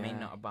 You know what I mean?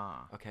 Yeah. Not a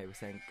bar. Okay, we're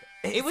saying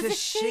It was a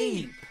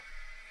sheep.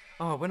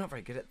 Oh, we're not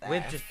very good at that.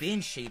 We're just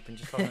being sheep and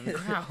just following the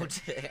crowd.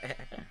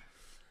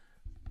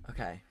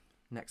 Okay,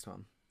 next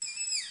one.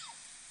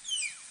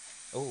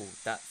 Oh,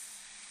 I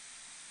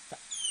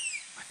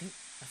think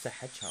that's a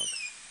hedgehog.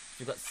 So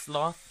we've got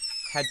sloth,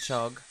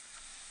 hedgehog,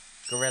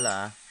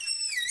 gorilla,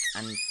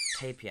 and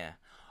tapir.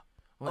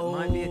 Well, it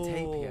might be a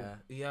tapir.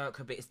 Yeah, it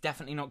could be. It's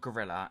definitely not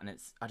gorilla, and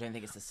I don't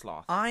think it's a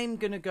sloth. I'm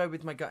gonna go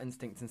with my gut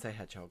instinct and say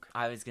hedgehog.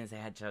 I was gonna say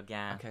hedgehog,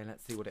 yeah. Okay,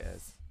 let's see what it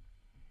is.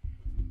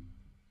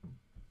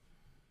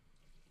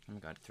 Oh my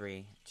god,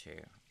 3, 2,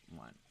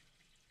 1.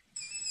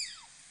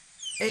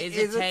 It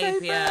is a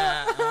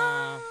tapir.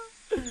 Oh.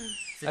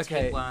 It's a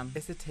Okay, tapeworm.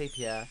 it's a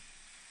tapir.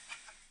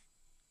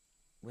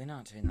 We're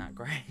not doing that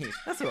great.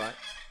 That's alright.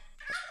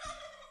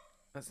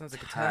 That sounds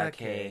like a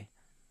turkey.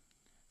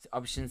 So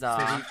options So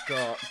are we've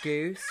got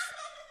goose,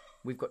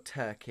 we've got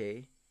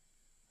turkey,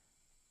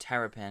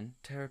 terrapin.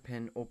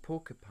 terrapin, or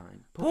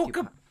porcupine.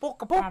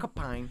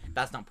 Porcupine.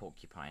 That's not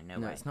porcupine. No,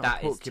 No, way. it's not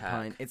That a is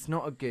porcupine. turk. It's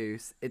not a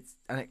goose.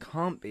 And it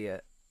can't be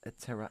a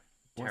terrapin.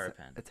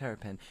 A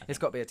terrapin. It's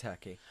got to be a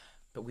turkey.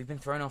 But we've been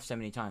thrown off so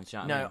many times. Do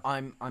you know what No,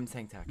 I mean? I'm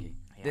saying turkey.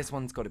 Yeah. This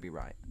one's got to be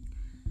right.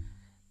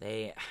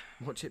 They.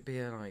 Watch it be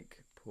a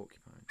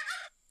porcupine.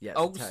 Yeah,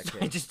 Oh, it's a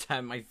turkey. I just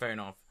turned my phone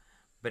off,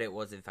 but it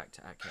was in fact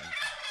turkey.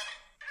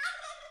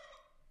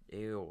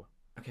 Ew.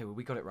 Okay, well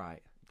we got it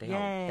right. They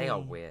are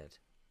weird.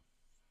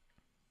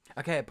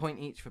 Okay, a point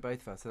each for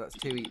both of us, so that's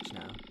 2 each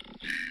now.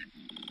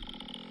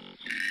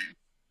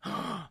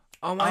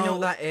 Oh, I know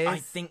what that is. I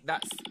think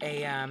that's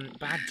a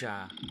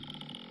badger.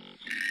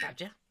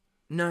 Badger?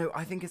 No,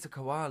 I think it's a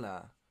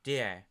koala.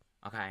 Deer.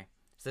 Okay.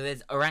 So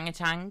there's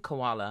orangutan,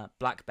 koala,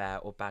 black bear,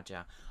 or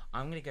badger.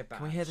 I'm gonna go badger.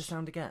 Can we hear the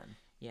sound again?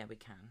 Yeah, we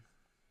can.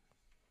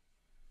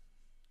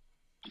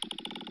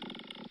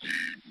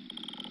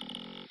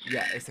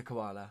 Yeah, it's a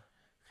koala.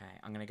 Okay,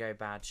 I'm gonna go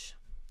badge.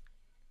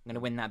 I'm gonna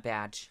win that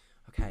badge.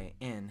 Okay,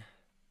 in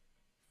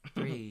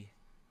 3,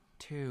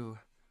 2,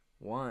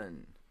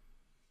 1.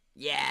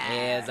 Yeah.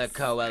 Here's a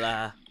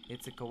koala.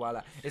 It's a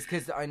koala. It's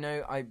because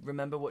I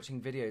remember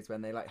watching videos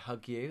when they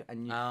hug you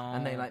and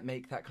they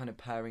make that kind of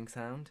purring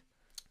sound.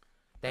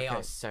 They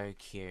are so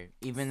cute,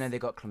 even though they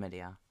got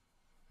chlamydia.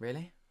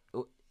 Really?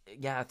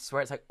 Yeah, I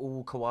swear it's like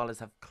all koalas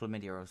have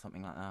chlamydia or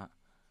something like that.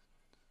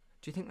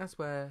 Do you think that's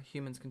where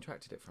humans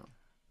contracted it from?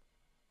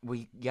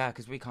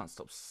 Because we can't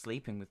stop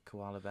sleeping with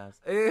koala bears.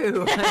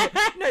 Ew.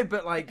 No,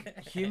 but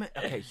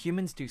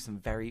humans do some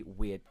very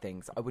weird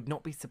things. I would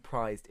not be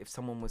surprised if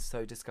someone was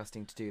so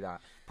disgusting to do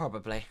that.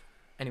 Probably.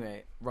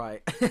 Anyway,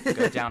 right.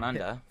 Go down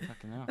under.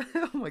 Fucking hell.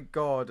 Oh my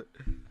god.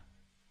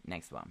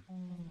 Next one.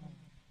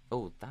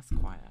 Oh, that's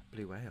quiet.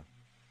 Blue whale.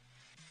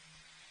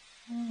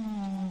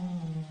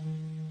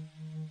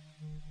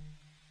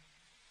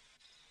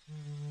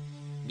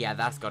 Yeah,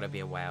 that's got to be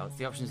a whale.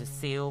 The options are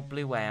seal,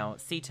 blue whale,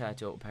 sea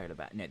turtle, or polar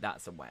bear. No,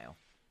 that's a whale.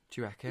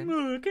 Do you reckon?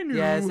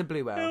 Yeah, it's a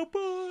blue whale. Help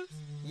us.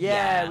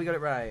 Yeah, we got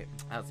it right.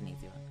 That was an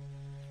easy one.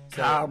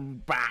 So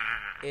Come back.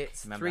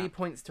 it's Remember 3 that.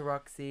 points to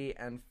Roxy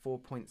and 4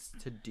 points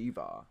to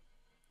Duvar.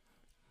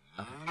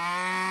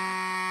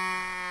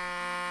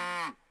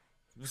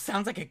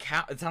 Sounds like a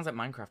cow. It sounds like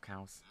Minecraft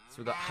cows. So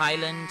we've got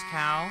Highland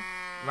cow,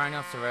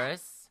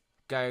 rhinoceros,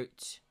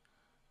 goat,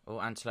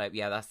 or antelope.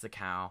 Yeah, that's the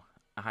cow.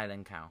 A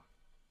Highland cow.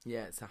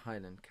 Yeah, it's a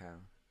Highland cow.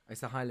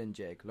 It's a Highland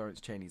jig.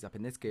 Lawrence Chaney's up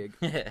in this gig.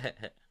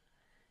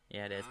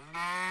 Yeah, it is.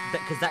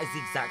 Because that is the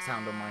exact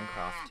sound on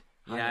Minecraft.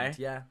 You know? Highland,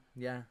 yeah,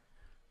 yeah. And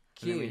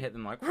then we Cute. hit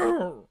them like.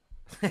 Ooh.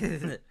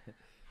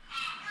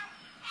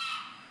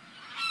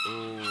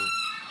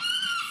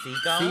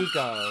 Seagull.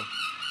 Seagull.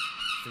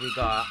 So we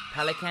got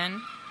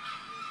pelican,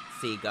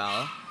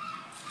 seagull,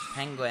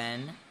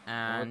 penguin,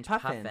 and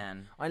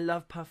puffin. I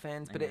love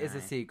puffins, but it is a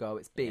know. seagull.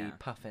 It's bee Yeah.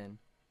 puffin.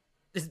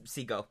 This is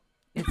seagull.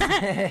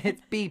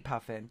 It's bee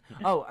puffin.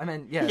 Oh, I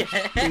meant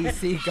bee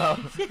seagull.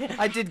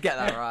 I did get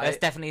that right. That's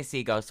definitely a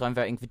seagull, so I'm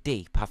voting for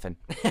D, puffin.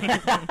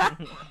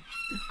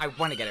 I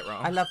want to get it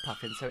wrong. I love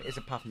puffin, so it is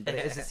a puffin, but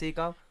it is a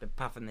seagull. The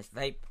puffin this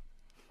vape.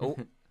 Oh.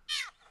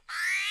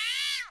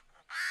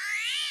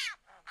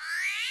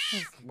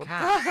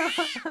 Cat.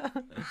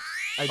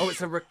 Oh,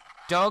 it's a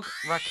Dog,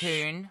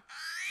 raccoon,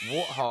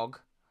 warthog,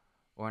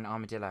 or an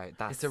armadillo.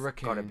 That's It's a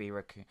raccoon. gotta be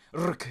raccoon.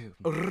 Raccoon.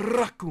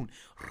 raccoon.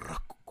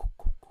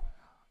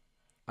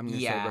 I'm gonna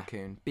say Yeah.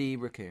 raccoon. Bee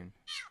raccoon.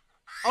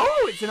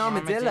 Oh, it's an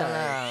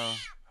armadillo.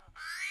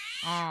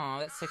 Oh,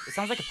 that's so. It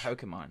sounds like a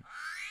Pokemon.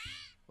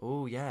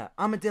 Oh, yeah.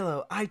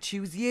 Armadillo, I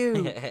choose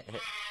you.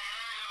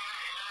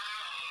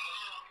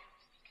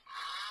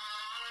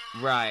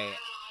 Right.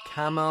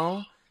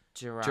 Camel,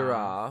 Giraffe.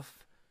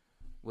 giraffe,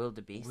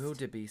 Wildebeest.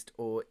 wildebeest,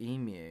 or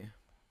emu.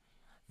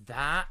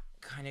 That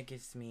kind of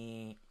gives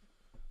me.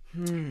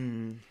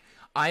 Have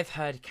I've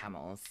heard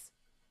camels.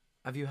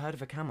 you heard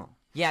of a camel?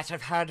 Yes,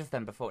 I've heard of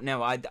them before.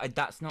 No, I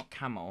that's not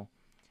camel.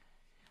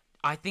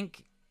 I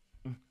think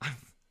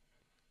I've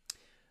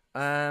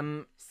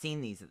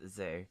seen these at the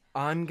zoo.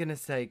 I'm gonna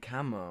say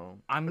camel.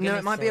 I'm No, gonna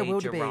it might be a say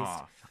wildebeest.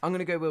 giraffe. I'm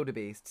gonna go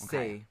wildebeest.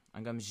 Okay. C.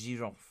 I'm going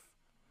giraffe.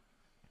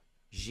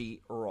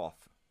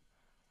 Giraffe.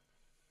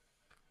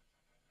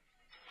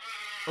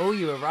 Oh,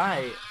 you were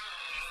right.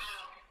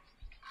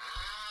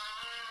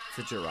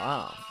 It's a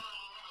giraffe.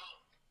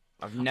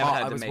 I've never heard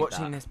I them was make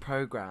watching that. this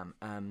program,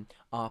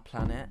 Our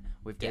Planet,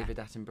 with Yeah. David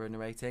Attenborough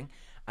narrating,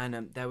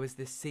 and there was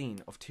this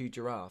scene of two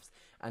giraffes,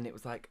 and it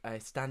was like a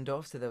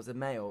standoff. So there was a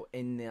male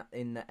in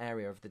the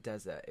area of the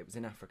desert. It was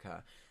in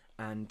Africa,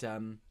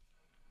 and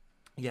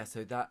yeah,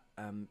 so that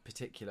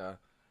particular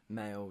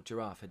male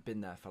giraffe had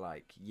been there for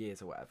like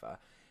years or whatever.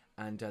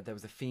 And there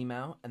was a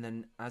female, and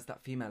then as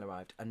that female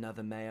arrived,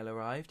 another male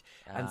arrived,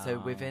 and so Oh.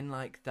 within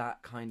like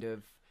that kind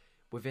of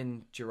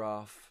within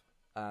giraffe,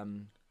 I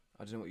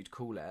don't know what you'd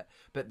call it,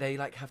 but they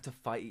like have to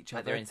fight each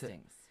Like other. their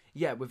instincts.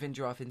 Yeah, within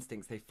giraffe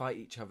instincts, they fight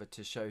each other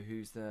to show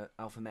who's the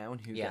alpha male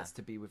and who Yeah. gets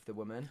to be with the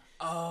woman.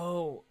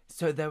 Oh.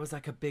 So there was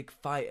like a big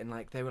fight, and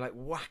like they were like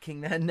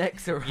whacking their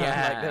necks around,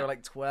 Yeah. like they were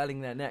like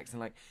twirling their necks and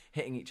like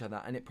hitting each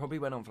other, and it probably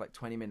went on for like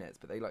 20 minutes,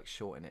 but they like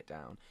shortened it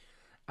down,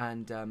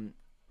 and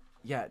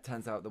yeah, it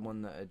turns out the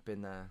one that had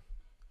been there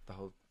the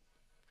whole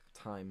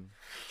time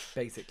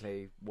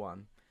basically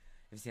won.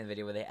 Have you seen the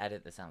video where they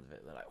edit the sounds of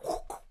it? They're like,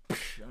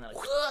 and they're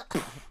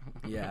like,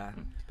 Yeah,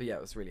 but yeah,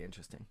 it was really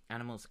interesting.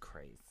 animals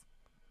craze.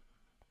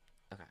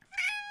 Okay.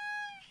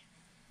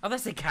 Oh,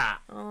 that's a cat.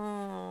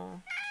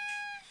 Oh,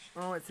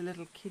 it's a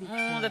little kitty.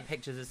 Oh, the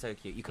pictures are so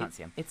cute. You can't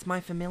see them. It's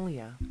my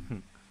familiar.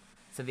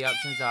 So the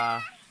options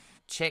are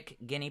chick,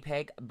 guinea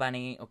pig,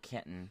 bunny, or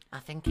kitten. I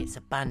think it's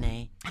a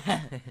bunny.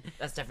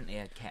 That's definitely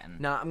a kitten.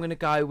 No, I'm gonna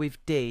go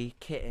with D,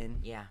 kitten.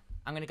 Yeah.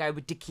 I'm going to go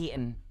with the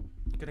kitten.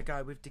 Gonna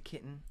go with the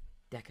kitten.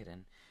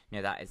 Decadent.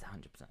 No, that is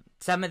 100%.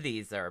 Some of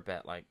these are a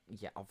bit like,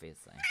 yeah,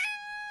 obviously.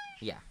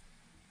 Yeah.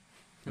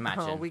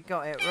 Imagine. Oh, we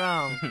got it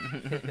wrong.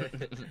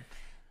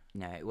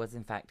 No, it was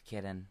in fact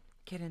kitten.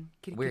 Kitten.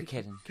 Kitty, We're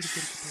kitty, kidding. kitty,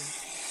 kitty,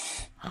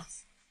 kitty.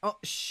 Oh,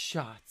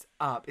 shut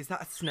up. Is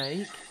that a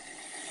snake?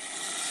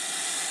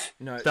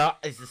 No, That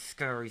is a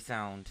scary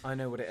sound. I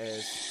know what it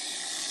is.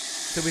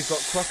 So we've got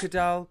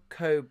crocodile,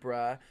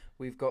 cobra,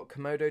 we've got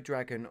Komodo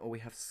dragon, or we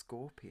have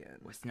scorpion.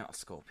 Well, it's not a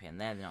scorpion.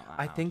 They're not that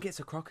I loud. think it's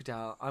a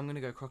crocodile. I'm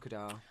gonna go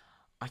crocodile.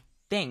 I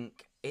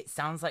think it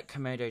sounds like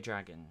Komodo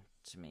dragon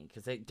to me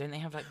because don't they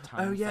have like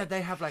tongues? Oh yeah, like,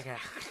 they have like a.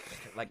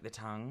 like the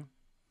tongue.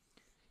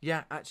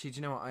 Yeah, actually, do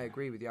you know what? I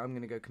agree with you. I'm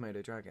gonna go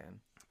Komodo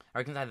dragon. I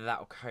reckon it's either that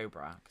or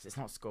cobra because it's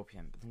not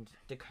scorpion. But then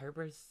the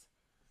cobras,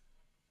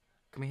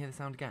 Can we hear the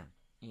sound again?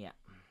 yeah.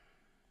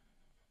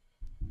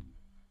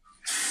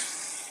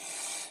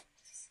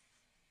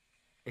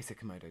 It's a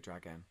Komodo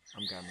dragon.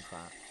 I'm going with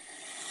that.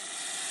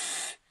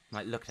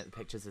 Like looking at the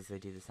pictures as they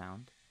do the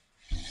sound.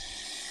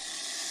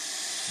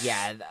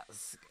 Yeah,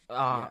 that's.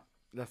 Yeah,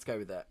 let's go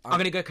with it. I'm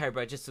gonna go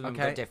cobra just so Okay.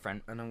 they're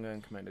different. And I'm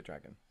going Komodo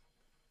dragon.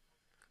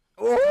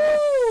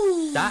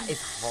 Oh, that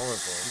is horrible.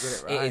 You got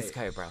it right. It is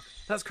cobra.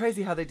 That's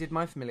crazy how they did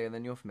my familiar and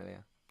then your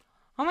familiar.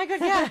 Oh my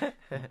god, yeah.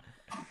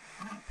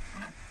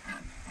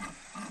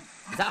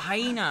 Is that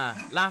hyena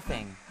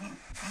laughing?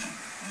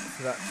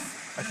 So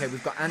that's okay.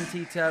 We've got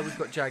anteater, we've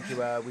got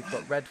jaguar, we've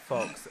got red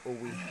fox, or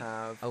we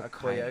have a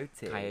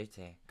coyote.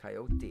 Coyote.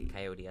 Coyote.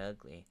 Coyote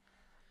ugly.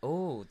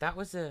 Oh, that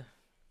was a.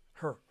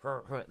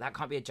 That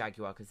can't be a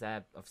jaguar because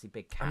they're obviously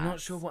big cats. I'm not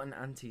sure what an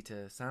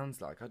anteater sounds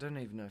like. I don't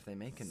even know if they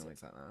make a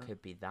noise like that.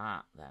 Could be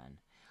that then.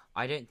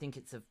 I don't think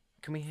it's a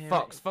Can we hear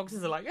fox. it?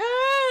 Foxes are like.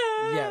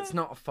 "Ah!" Yeah, it's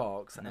not a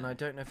fox, No. and I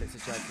don't know if it's a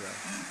jaguar.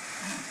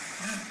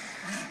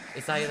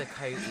 It's either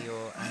coyote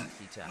or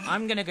anteater.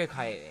 I'm gonna go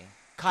coyote.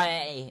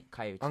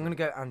 Coyote. I'm gonna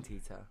go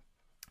anteater.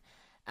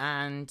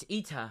 And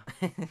eater.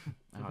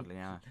 I hardly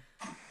know.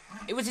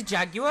 It was a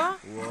jaguar?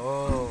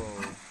 Whoa.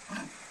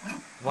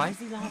 Why is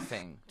he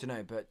laughing? Do you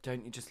know? But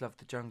don't you just love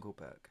the Jungle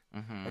Book?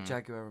 Mm-hmm. A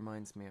jaguar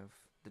reminds me of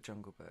the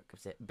Jungle Book.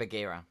 Was it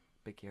Bagheera?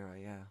 Bagheera,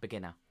 yeah.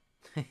 Beginner.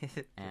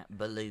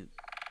 Baloo.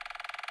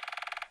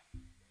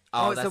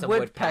 Oh, it's that's a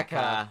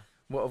woodpecker.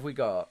 What have we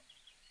got?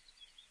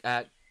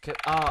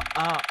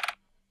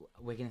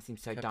 We're gonna seem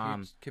so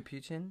dumb.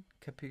 Capuchin?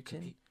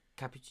 Capuchin?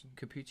 Capuchin.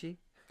 Capucci?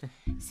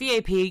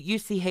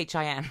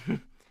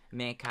 Capuchin.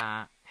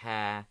 Meerkat,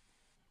 hare.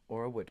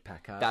 Or a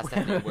woodpecker. That's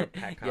definitely a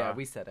woodpecker. Yeah,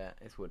 we said it.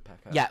 It's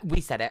woodpecker. Yeah,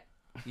 we said it.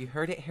 You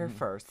heard it here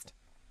first.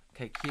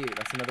 Okay, cute.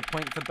 That's another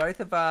point for both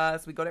of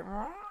us. We got it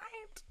right.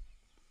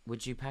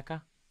 Would you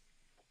pecker?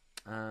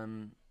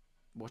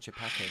 Watch your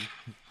packing.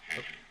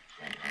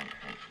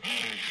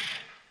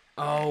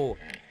 Oh.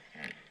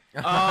 Oh,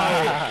 is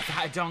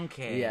that a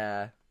donkey?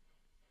 Yeah.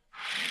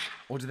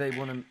 Or do they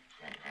want to...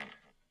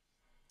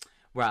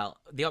 Well,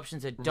 the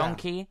options are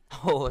donkey,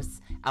 horse,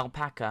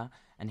 alpaca,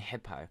 and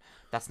hippo.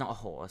 That's not a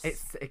horse.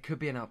 It could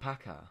be an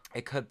alpaca.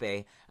 It could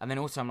be. And then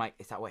also I'm like,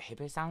 is that what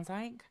hippo sounds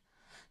like?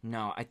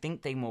 No, I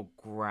think they more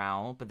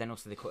growl, but then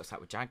also they caught us out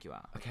with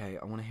jaguar. Okay,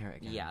 I want to hear it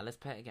again. Yeah, let's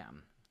play it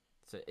again.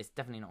 So it's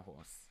definitely not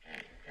horse.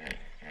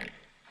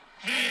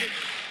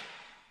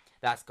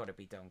 That's got to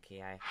be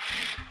donkey, eh?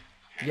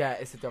 Yeah,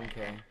 it's a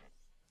donkey.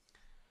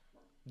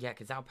 Yeah,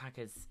 because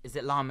alpacas... Is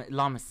it llama?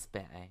 Llamas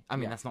spit, eh? I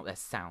mean, Yeah. that's not their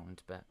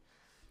sound, but...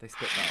 They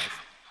spit bars.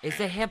 It's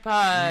a hippo!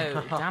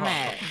 Damn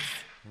it!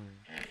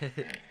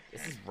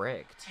 This is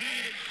rigged.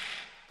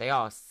 They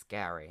are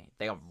scary.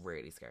 They are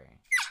really scary.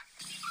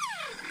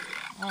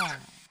 Oh.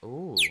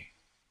 Ooh.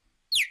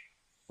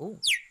 Ooh.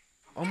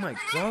 Oh my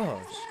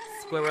gosh.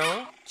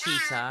 Squirrel,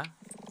 cheetah,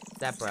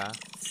 zebra,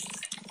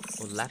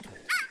 or leopard.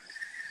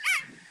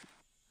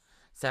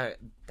 So,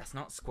 that's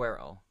not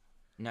squirrel.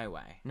 No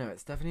way. No,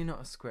 it's definitely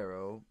not a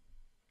squirrel.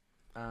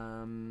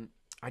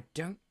 I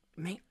don't...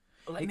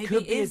 Maybe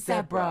could it be a is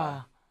zebra.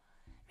 zebra.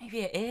 Maybe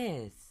it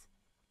is.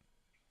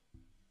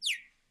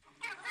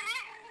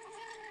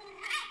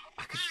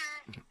 I could...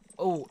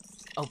 Oh,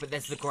 but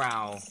there's the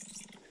growl.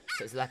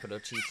 So it's leopard or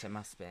cheetah,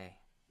 must be.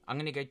 I'm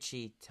gonna go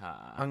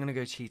cheetah. I'm going to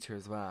go cheetah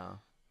as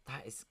well.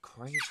 That is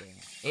crazy.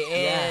 It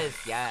is,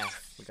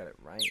 yes. We got it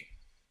right.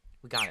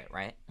 We got it,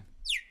 right?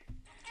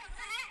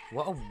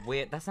 What a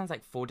weird... That sounds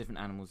like 4 different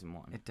animals in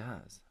one. It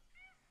does.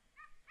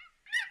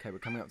 Okay, we're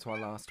coming up to our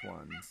last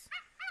ones.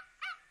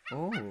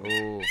 Oh.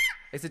 Ooh.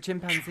 It's a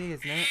chimpanzee,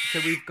 isn't it? So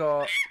we've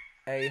got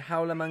a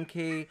howler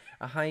monkey,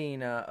 a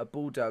hyena, a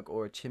bulldog,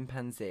 or a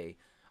chimpanzee.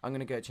 I'm going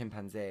to go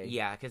chimpanzee.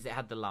 Yeah, because it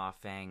had the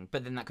laughing.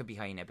 But then that could be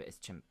hyena, but it's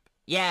chimp.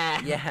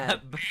 Yeah! Yeah.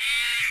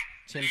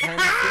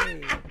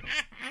 Chimpanzee.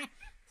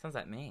 Sounds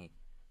like me.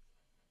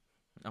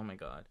 Oh my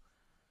god.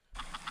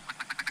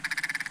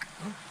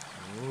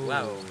 Ooh,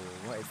 Whoa.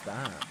 what is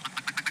that?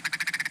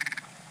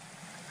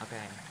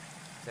 Okay.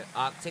 So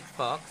Arctic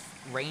fox,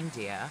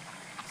 reindeer,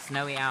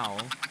 snowy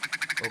owl,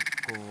 or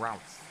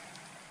grouse.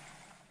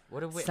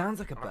 What are we... Sounds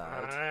like a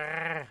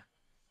bird.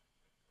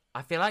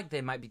 I feel like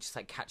they might be just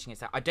like catching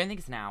us out. I don't think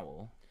it's an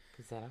owl.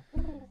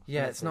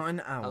 Yeah, it's not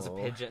an owl. That was a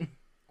pigeon.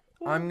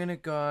 I'm going to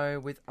go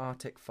with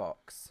Arctic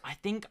fox. I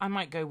think I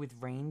might go with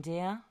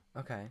reindeer.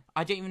 Okay.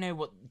 I don't even know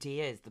what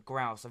D is. The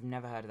grouse. I've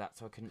never heard of that,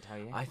 so I couldn't tell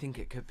you. I think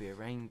it could be a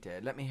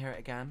reindeer. Let me hear it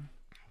again.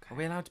 Okay. Are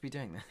we allowed to be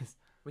doing this?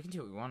 We can do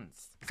what we want.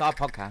 It's our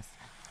podcast.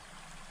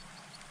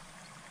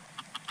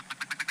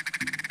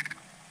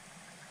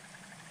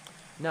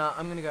 No,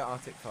 I'm going to go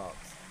Arctic fox.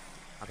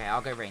 Okay,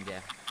 I'll go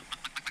reindeer.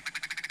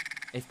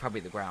 It's probably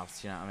the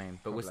grouse, you know what I mean?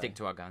 But we'll Probably. stick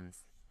to our guns.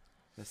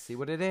 Let's see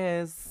what it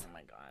is. Oh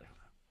my god.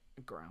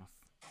 Grouse.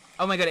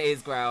 Oh my god, it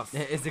is grouse.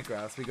 It is a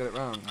grouse. We got it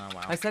wrong. Oh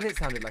wow. I said it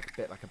sounded like a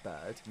bit like a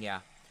bird. Yeah.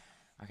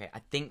 Okay, I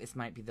think this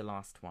might be the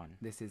last one.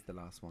 This is the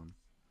last one.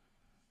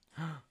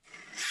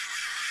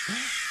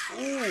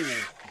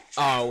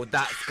 Oh,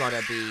 that's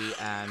gotta be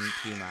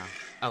puma.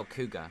 Oh,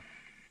 cougar.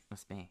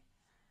 Must be.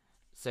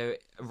 So,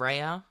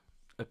 rhea,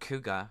 a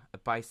cougar, a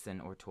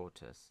bison, or a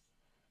tortoise.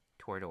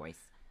 Tortoise.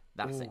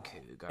 That's a Ooh,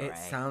 cougar, It right?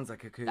 sounds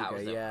like a cougar, That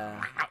was a,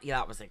 yeah. Yeah,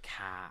 that was a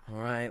cat. All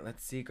right,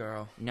 let's see,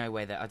 girl. No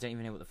way, that I don't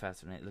even know what the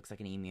first one is. It looks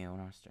like an emu or an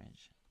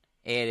ostrich.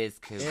 It is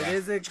cougar. It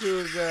is a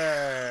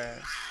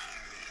cougar.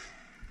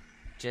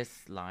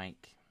 Just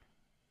like...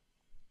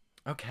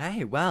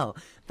 Okay, well,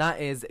 that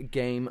is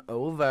game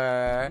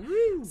over.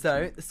 Woo!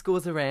 So, the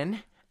scores are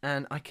in,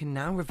 and I can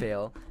now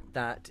reveal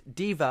that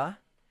Diva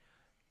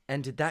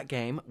ended that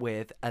game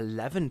with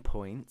 11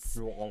 points,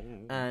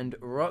 and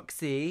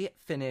Roxy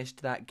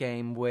finished that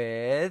game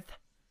with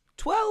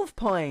 12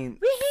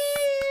 points.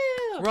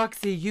 Woohoo!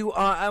 Roxy, you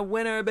are a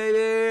winner,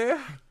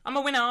 baby! I'm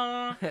a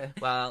winner!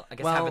 Well, I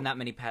guess Well- having that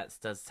many pets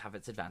does have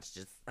its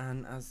advantages.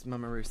 And as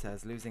Mama Ru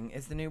says, losing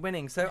is the new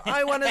winning, so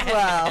I won as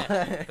well.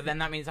 But then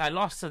that means I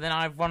lost, so then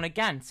I've won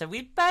again. So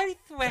we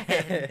both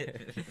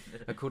win.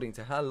 According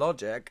to her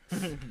logic.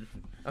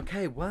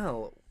 Okay,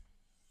 well,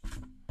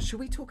 should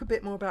we talk a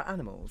bit more about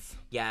animals?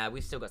 Yeah,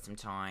 we've still got some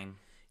time.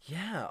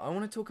 Yeah, I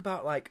want to talk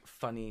about, like,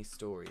 funny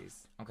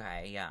stories.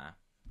 Okay, yeah.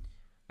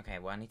 Okay,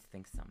 well, I need to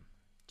think of some.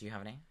 Do you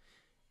have any?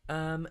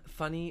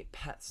 Funny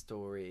pet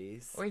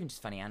stories. Or even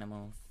just funny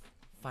animals?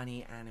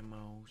 Funny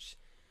animals.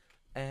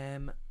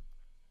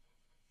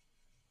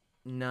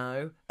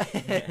 No.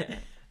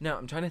 No,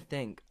 I'm trying to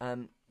think.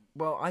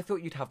 Well, I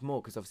thought you'd have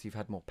more because obviously you've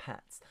had more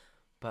pets.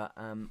 But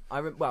I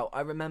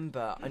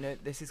remember. I know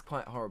this is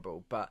quite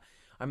horrible, but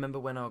I remember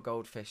when our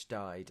goldfish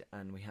died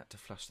and we had to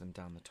flush them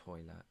down the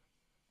toilet.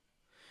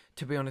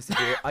 To be honest with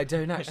you, I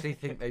don't actually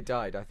think they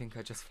died. I think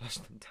I just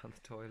flushed them down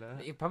the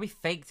toilet. You probably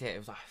faked it. It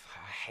was like,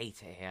 I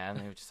hate it here. And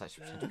they were just like,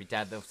 pretend to be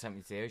dead. They'll send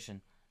me to the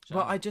ocean.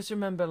 Well, I just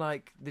remember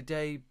like the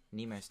day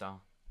Nemo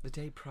style. The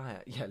day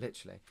prior, yeah,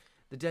 literally.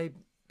 The day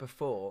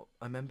before,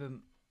 I remember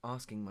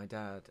asking my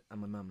dad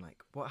and my mum,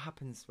 like, what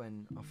happens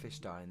when our fish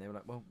die? And they were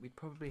like, well, we'd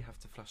probably have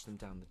to flush them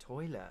down the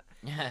toilet.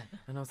 Yeah.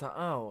 And I was like,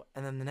 oh.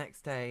 And then the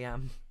next day, yeah,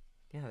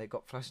 they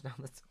got flushed down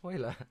the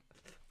toilet.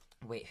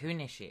 Wait, who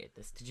initiated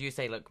this? Did you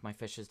say, look, my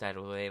fish is dead?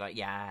 Or were they like,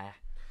 yeah?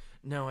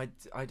 No,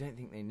 I don't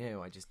think they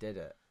knew. I just did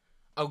it.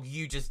 Oh,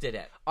 you just did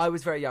it. I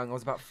was very young. I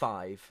was about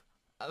 5.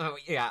 Oh,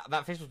 yeah,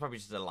 that fish was probably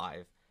just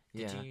alive.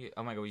 Did Yeah. you?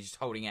 Oh my god, were you just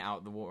holding it out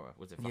of the water?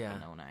 Was it fucking Yeah.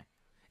 no?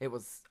 It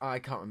was. I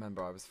can't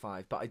remember. I was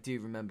 5, but I do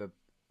remember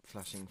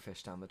flushing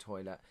fish down the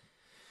toilet.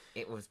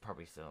 It was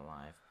probably still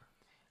alive.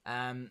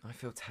 I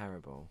feel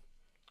terrible.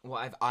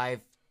 Well,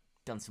 I've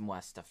done some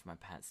worse stuff for my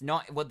pets.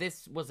 Not well.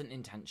 This wasn't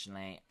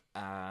intentionally.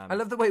 I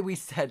love the way we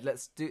said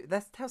let's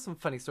tell some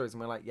funny stories,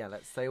 and we're like, yeah,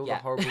 let's say all the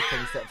horrible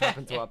things that have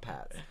happened to our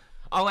pets.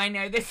 Oh, I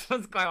know this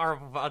one's quite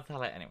horrible, but I'll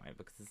tell it anyway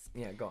because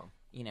Yeah, go on.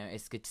 you know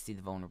it's good to see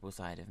the vulnerable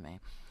side of me.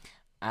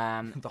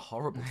 The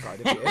horrible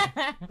side of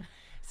you.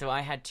 So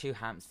I had 2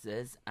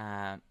 hamsters,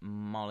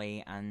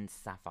 Molly and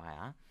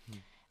Sapphire,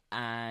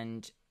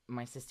 and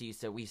my sister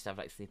we used to have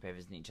like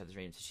sleepovers in each other's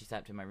rooms. So she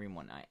slept in my room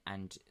one night,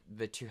 and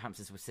the 2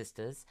 hamsters were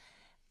sisters,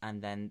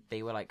 and then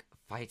they were like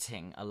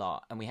fighting a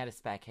lot, and we had a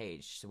spare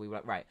cage, so we were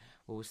like, right,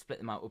 well, we'll split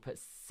them up. We'll put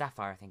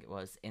Sapphire, I think it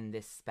was, in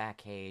this spare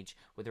cage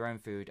with her own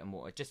food and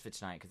water just for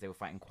tonight because they were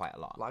fighting quite a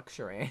lot.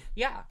 Luxury.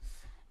 Yeah,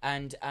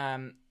 and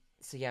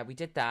so yeah, we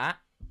did that,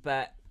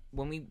 but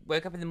when we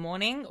woke up in the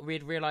morning,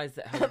 we'd realised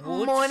that her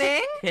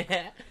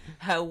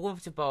her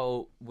water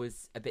bowl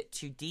was a bit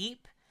too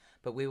deep,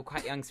 but we were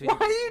quite young, so we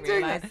didn't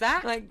realise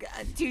that. Like,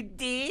 too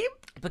deep?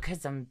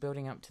 Because I'm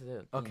building up to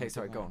the... Okay,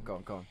 sorry, go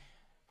on.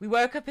 We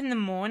woke up in the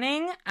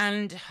morning,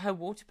 and her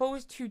water bowl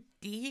was too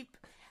deep,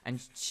 and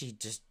she'd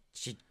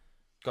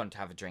gone to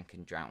have a drink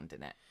and drowned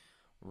in it.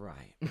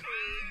 Right.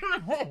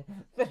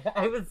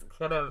 I was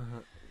kind of...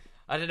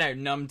 I don't know,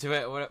 numb to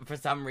it. Or for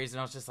some reason,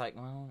 I was just like,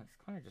 well, it's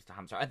kind of just a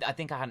hamster. I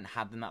think I hadn't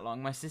had them that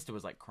long. My sister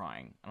was like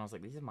crying, and I was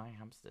like, these are my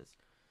hamsters.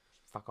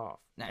 Fuck off.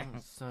 No.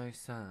 That's so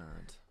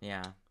sad.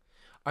 Yeah.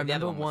 I The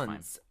other remember one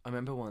was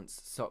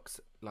once Socks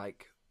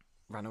like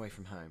ran away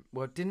from home.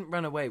 Well, didn't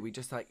run away. We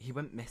just like he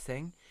went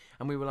missing,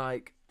 and we were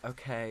like,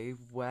 okay,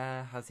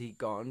 where has he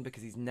gone?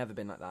 Because he's never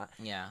been like that.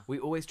 Yeah. We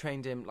always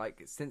trained him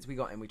like since we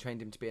got him. We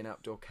trained him to be an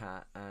outdoor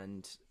cat,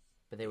 and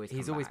But they always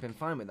he's come always back. been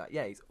fine with that.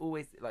 Yeah, he's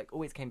always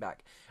came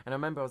back. And I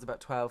remember I was about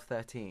 12,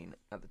 13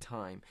 at the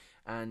time,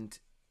 and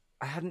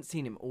I hadn't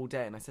seen him all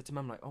day. And I said to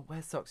Mum, like, oh,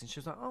 where's Socks? And she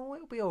was like, oh,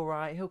 it'll be all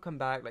right. He'll come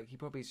back. Like, he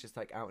probably is just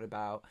like out and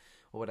about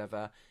or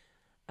whatever.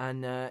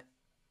 And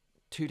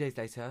 2 days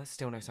later,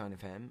 still no sign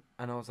of him.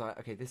 And I was like,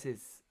 okay, this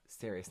is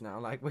serious now.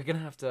 Like, we're gonna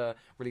have to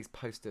release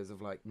posters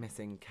of like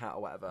missing cat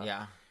or whatever.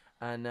 Yeah.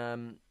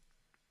 And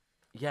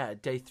yeah,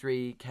 day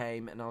 3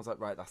 came, and I was like,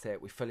 right, that's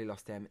it. We fully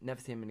lost him. Never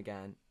seen him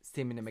again.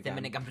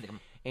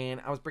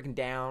 And I was breaking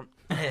down.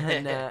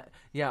 And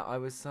yeah, I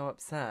was so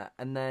upset.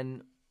 And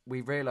then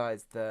we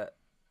realised that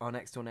our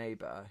next door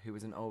neighbour, who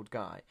was an old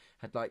guy,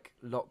 had like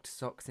locked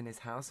Socks in his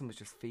house and was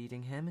just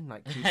feeding him and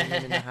like keeping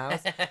him in the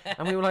house.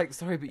 And we were like,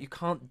 sorry, but you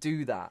can't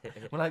do that.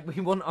 We're like,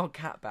 we want our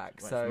cat back.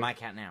 Well, so it's my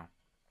cat now.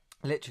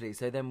 literally,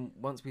 so then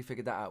once we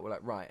figured that out, we're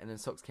like, right, and then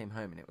Socks came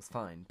home and it was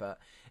fine. But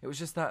it was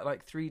just that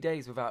like 3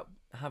 days without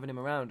having him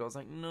around. I was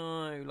like,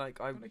 no, like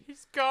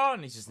He's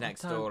gone. He's just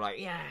next don't- door, like,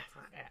 yeah,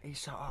 fuck it.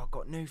 he's like, oh, I've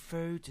got new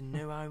food and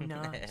new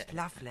owner. It's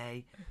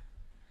lovely.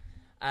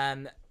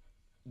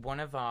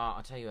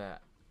 I'll tell you a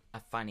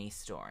funny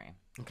story.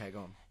 Okay, go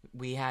on.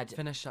 We had,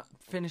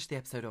 Finish the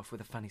episode off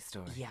with a funny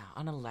story. yeah,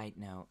 on a light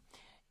note.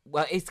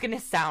 Well, it's going to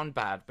sound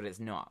bad, but it's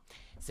not.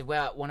 So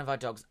one of our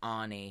dogs,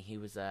 Arnie, he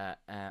was a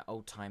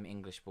old-time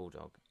English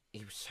bulldog.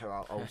 He was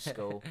so old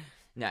school.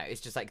 No,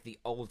 it's just like the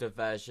older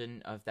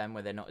version of them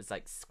where they're not as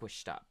like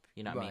squished up.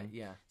 You know what I Right, mean?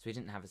 yeah. So he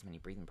didn't have as many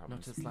breathing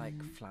problems. Not as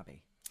like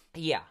flabby.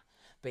 Yeah,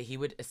 but he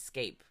would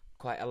escape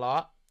quite a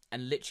lot,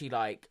 and literally,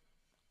 like,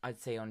 I'd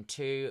say on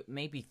 2,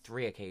 maybe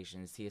 3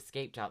 occasions, he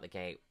escaped out the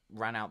gate,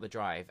 ran out the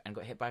drive, and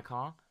got hit by a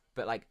car.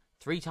 But like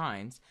 3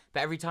 times,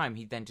 but every time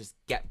he'd then just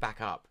get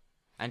back up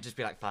and just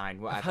be like,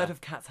 fine, whatever. I've heard of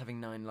cats having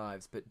 9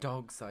 lives, but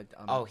dogs,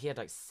 Oh, he had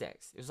like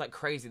 6. It was like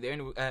crazy.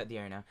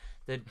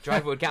 The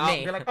driver would get out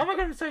and be like, "Oh my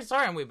god, I'm so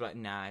sorry," and we'd be like,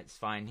 "Nah, it's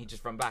fine." He'd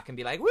just run back and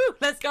be like, "Woo,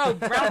 let's go,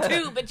 round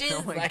 2, bitches!"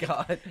 Oh my Like,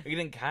 God. he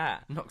didn't care.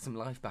 knock some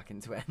life back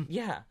into him.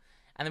 Yeah.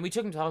 And then we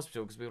took him to the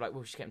hospital because we were like, well,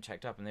 we should get him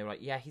checked up. And they were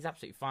like, yeah, he's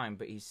absolutely fine,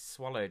 but he's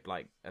swallowed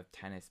like a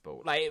tennis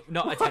ball. Like,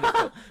 not a tennis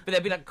ball, but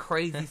there'd be like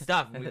crazy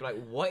stuff. And we were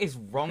like, what is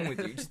wrong with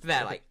you? Just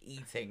there, like,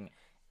 eating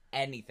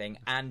anything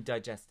and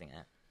digesting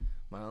it.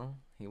 Well,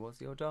 he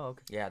was your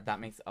dog. Yeah, that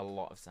makes a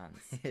lot of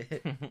sense.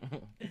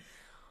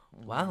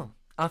 Well,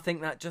 I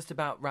think that just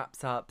about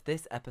wraps up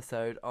this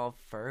episode of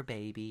Fur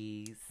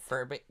Babies.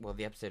 For a bit, well,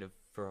 the episode of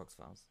Ferox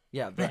Files.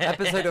 Yeah, the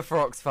episode of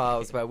Ferox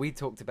Files where we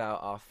talked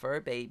about our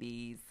fur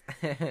babies.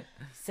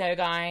 So,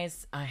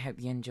 guys, I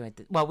hope you enjoyed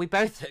it. Well, we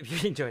both hope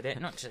you enjoyed it,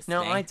 not just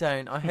No, me. I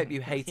don't. I hope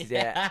you hated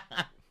it.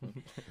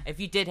 If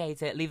you did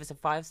hate it, leave us a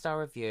 5-star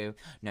review.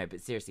 No, but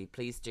seriously,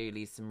 please do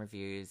leave some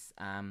reviews.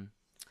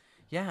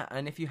 Yeah,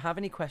 and if you have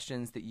any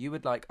questions that you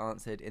would like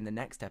answered in the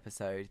next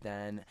episode,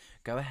 then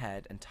go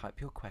ahead and type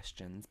your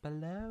questions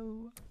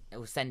below.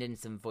 We'll send in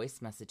some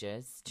voice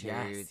messages to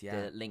Yes, yeah.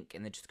 the link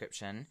in the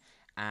description,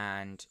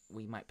 and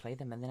we might play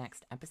them in the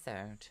next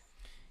episode.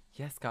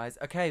 Yes, guys.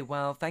 Okay,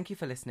 well, thank you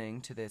for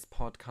listening to this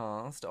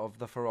podcast of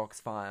the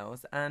Ferox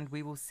Files, and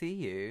we will see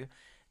you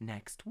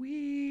next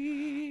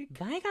week.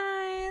 Bye,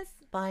 guys.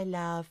 Bye,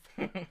 love.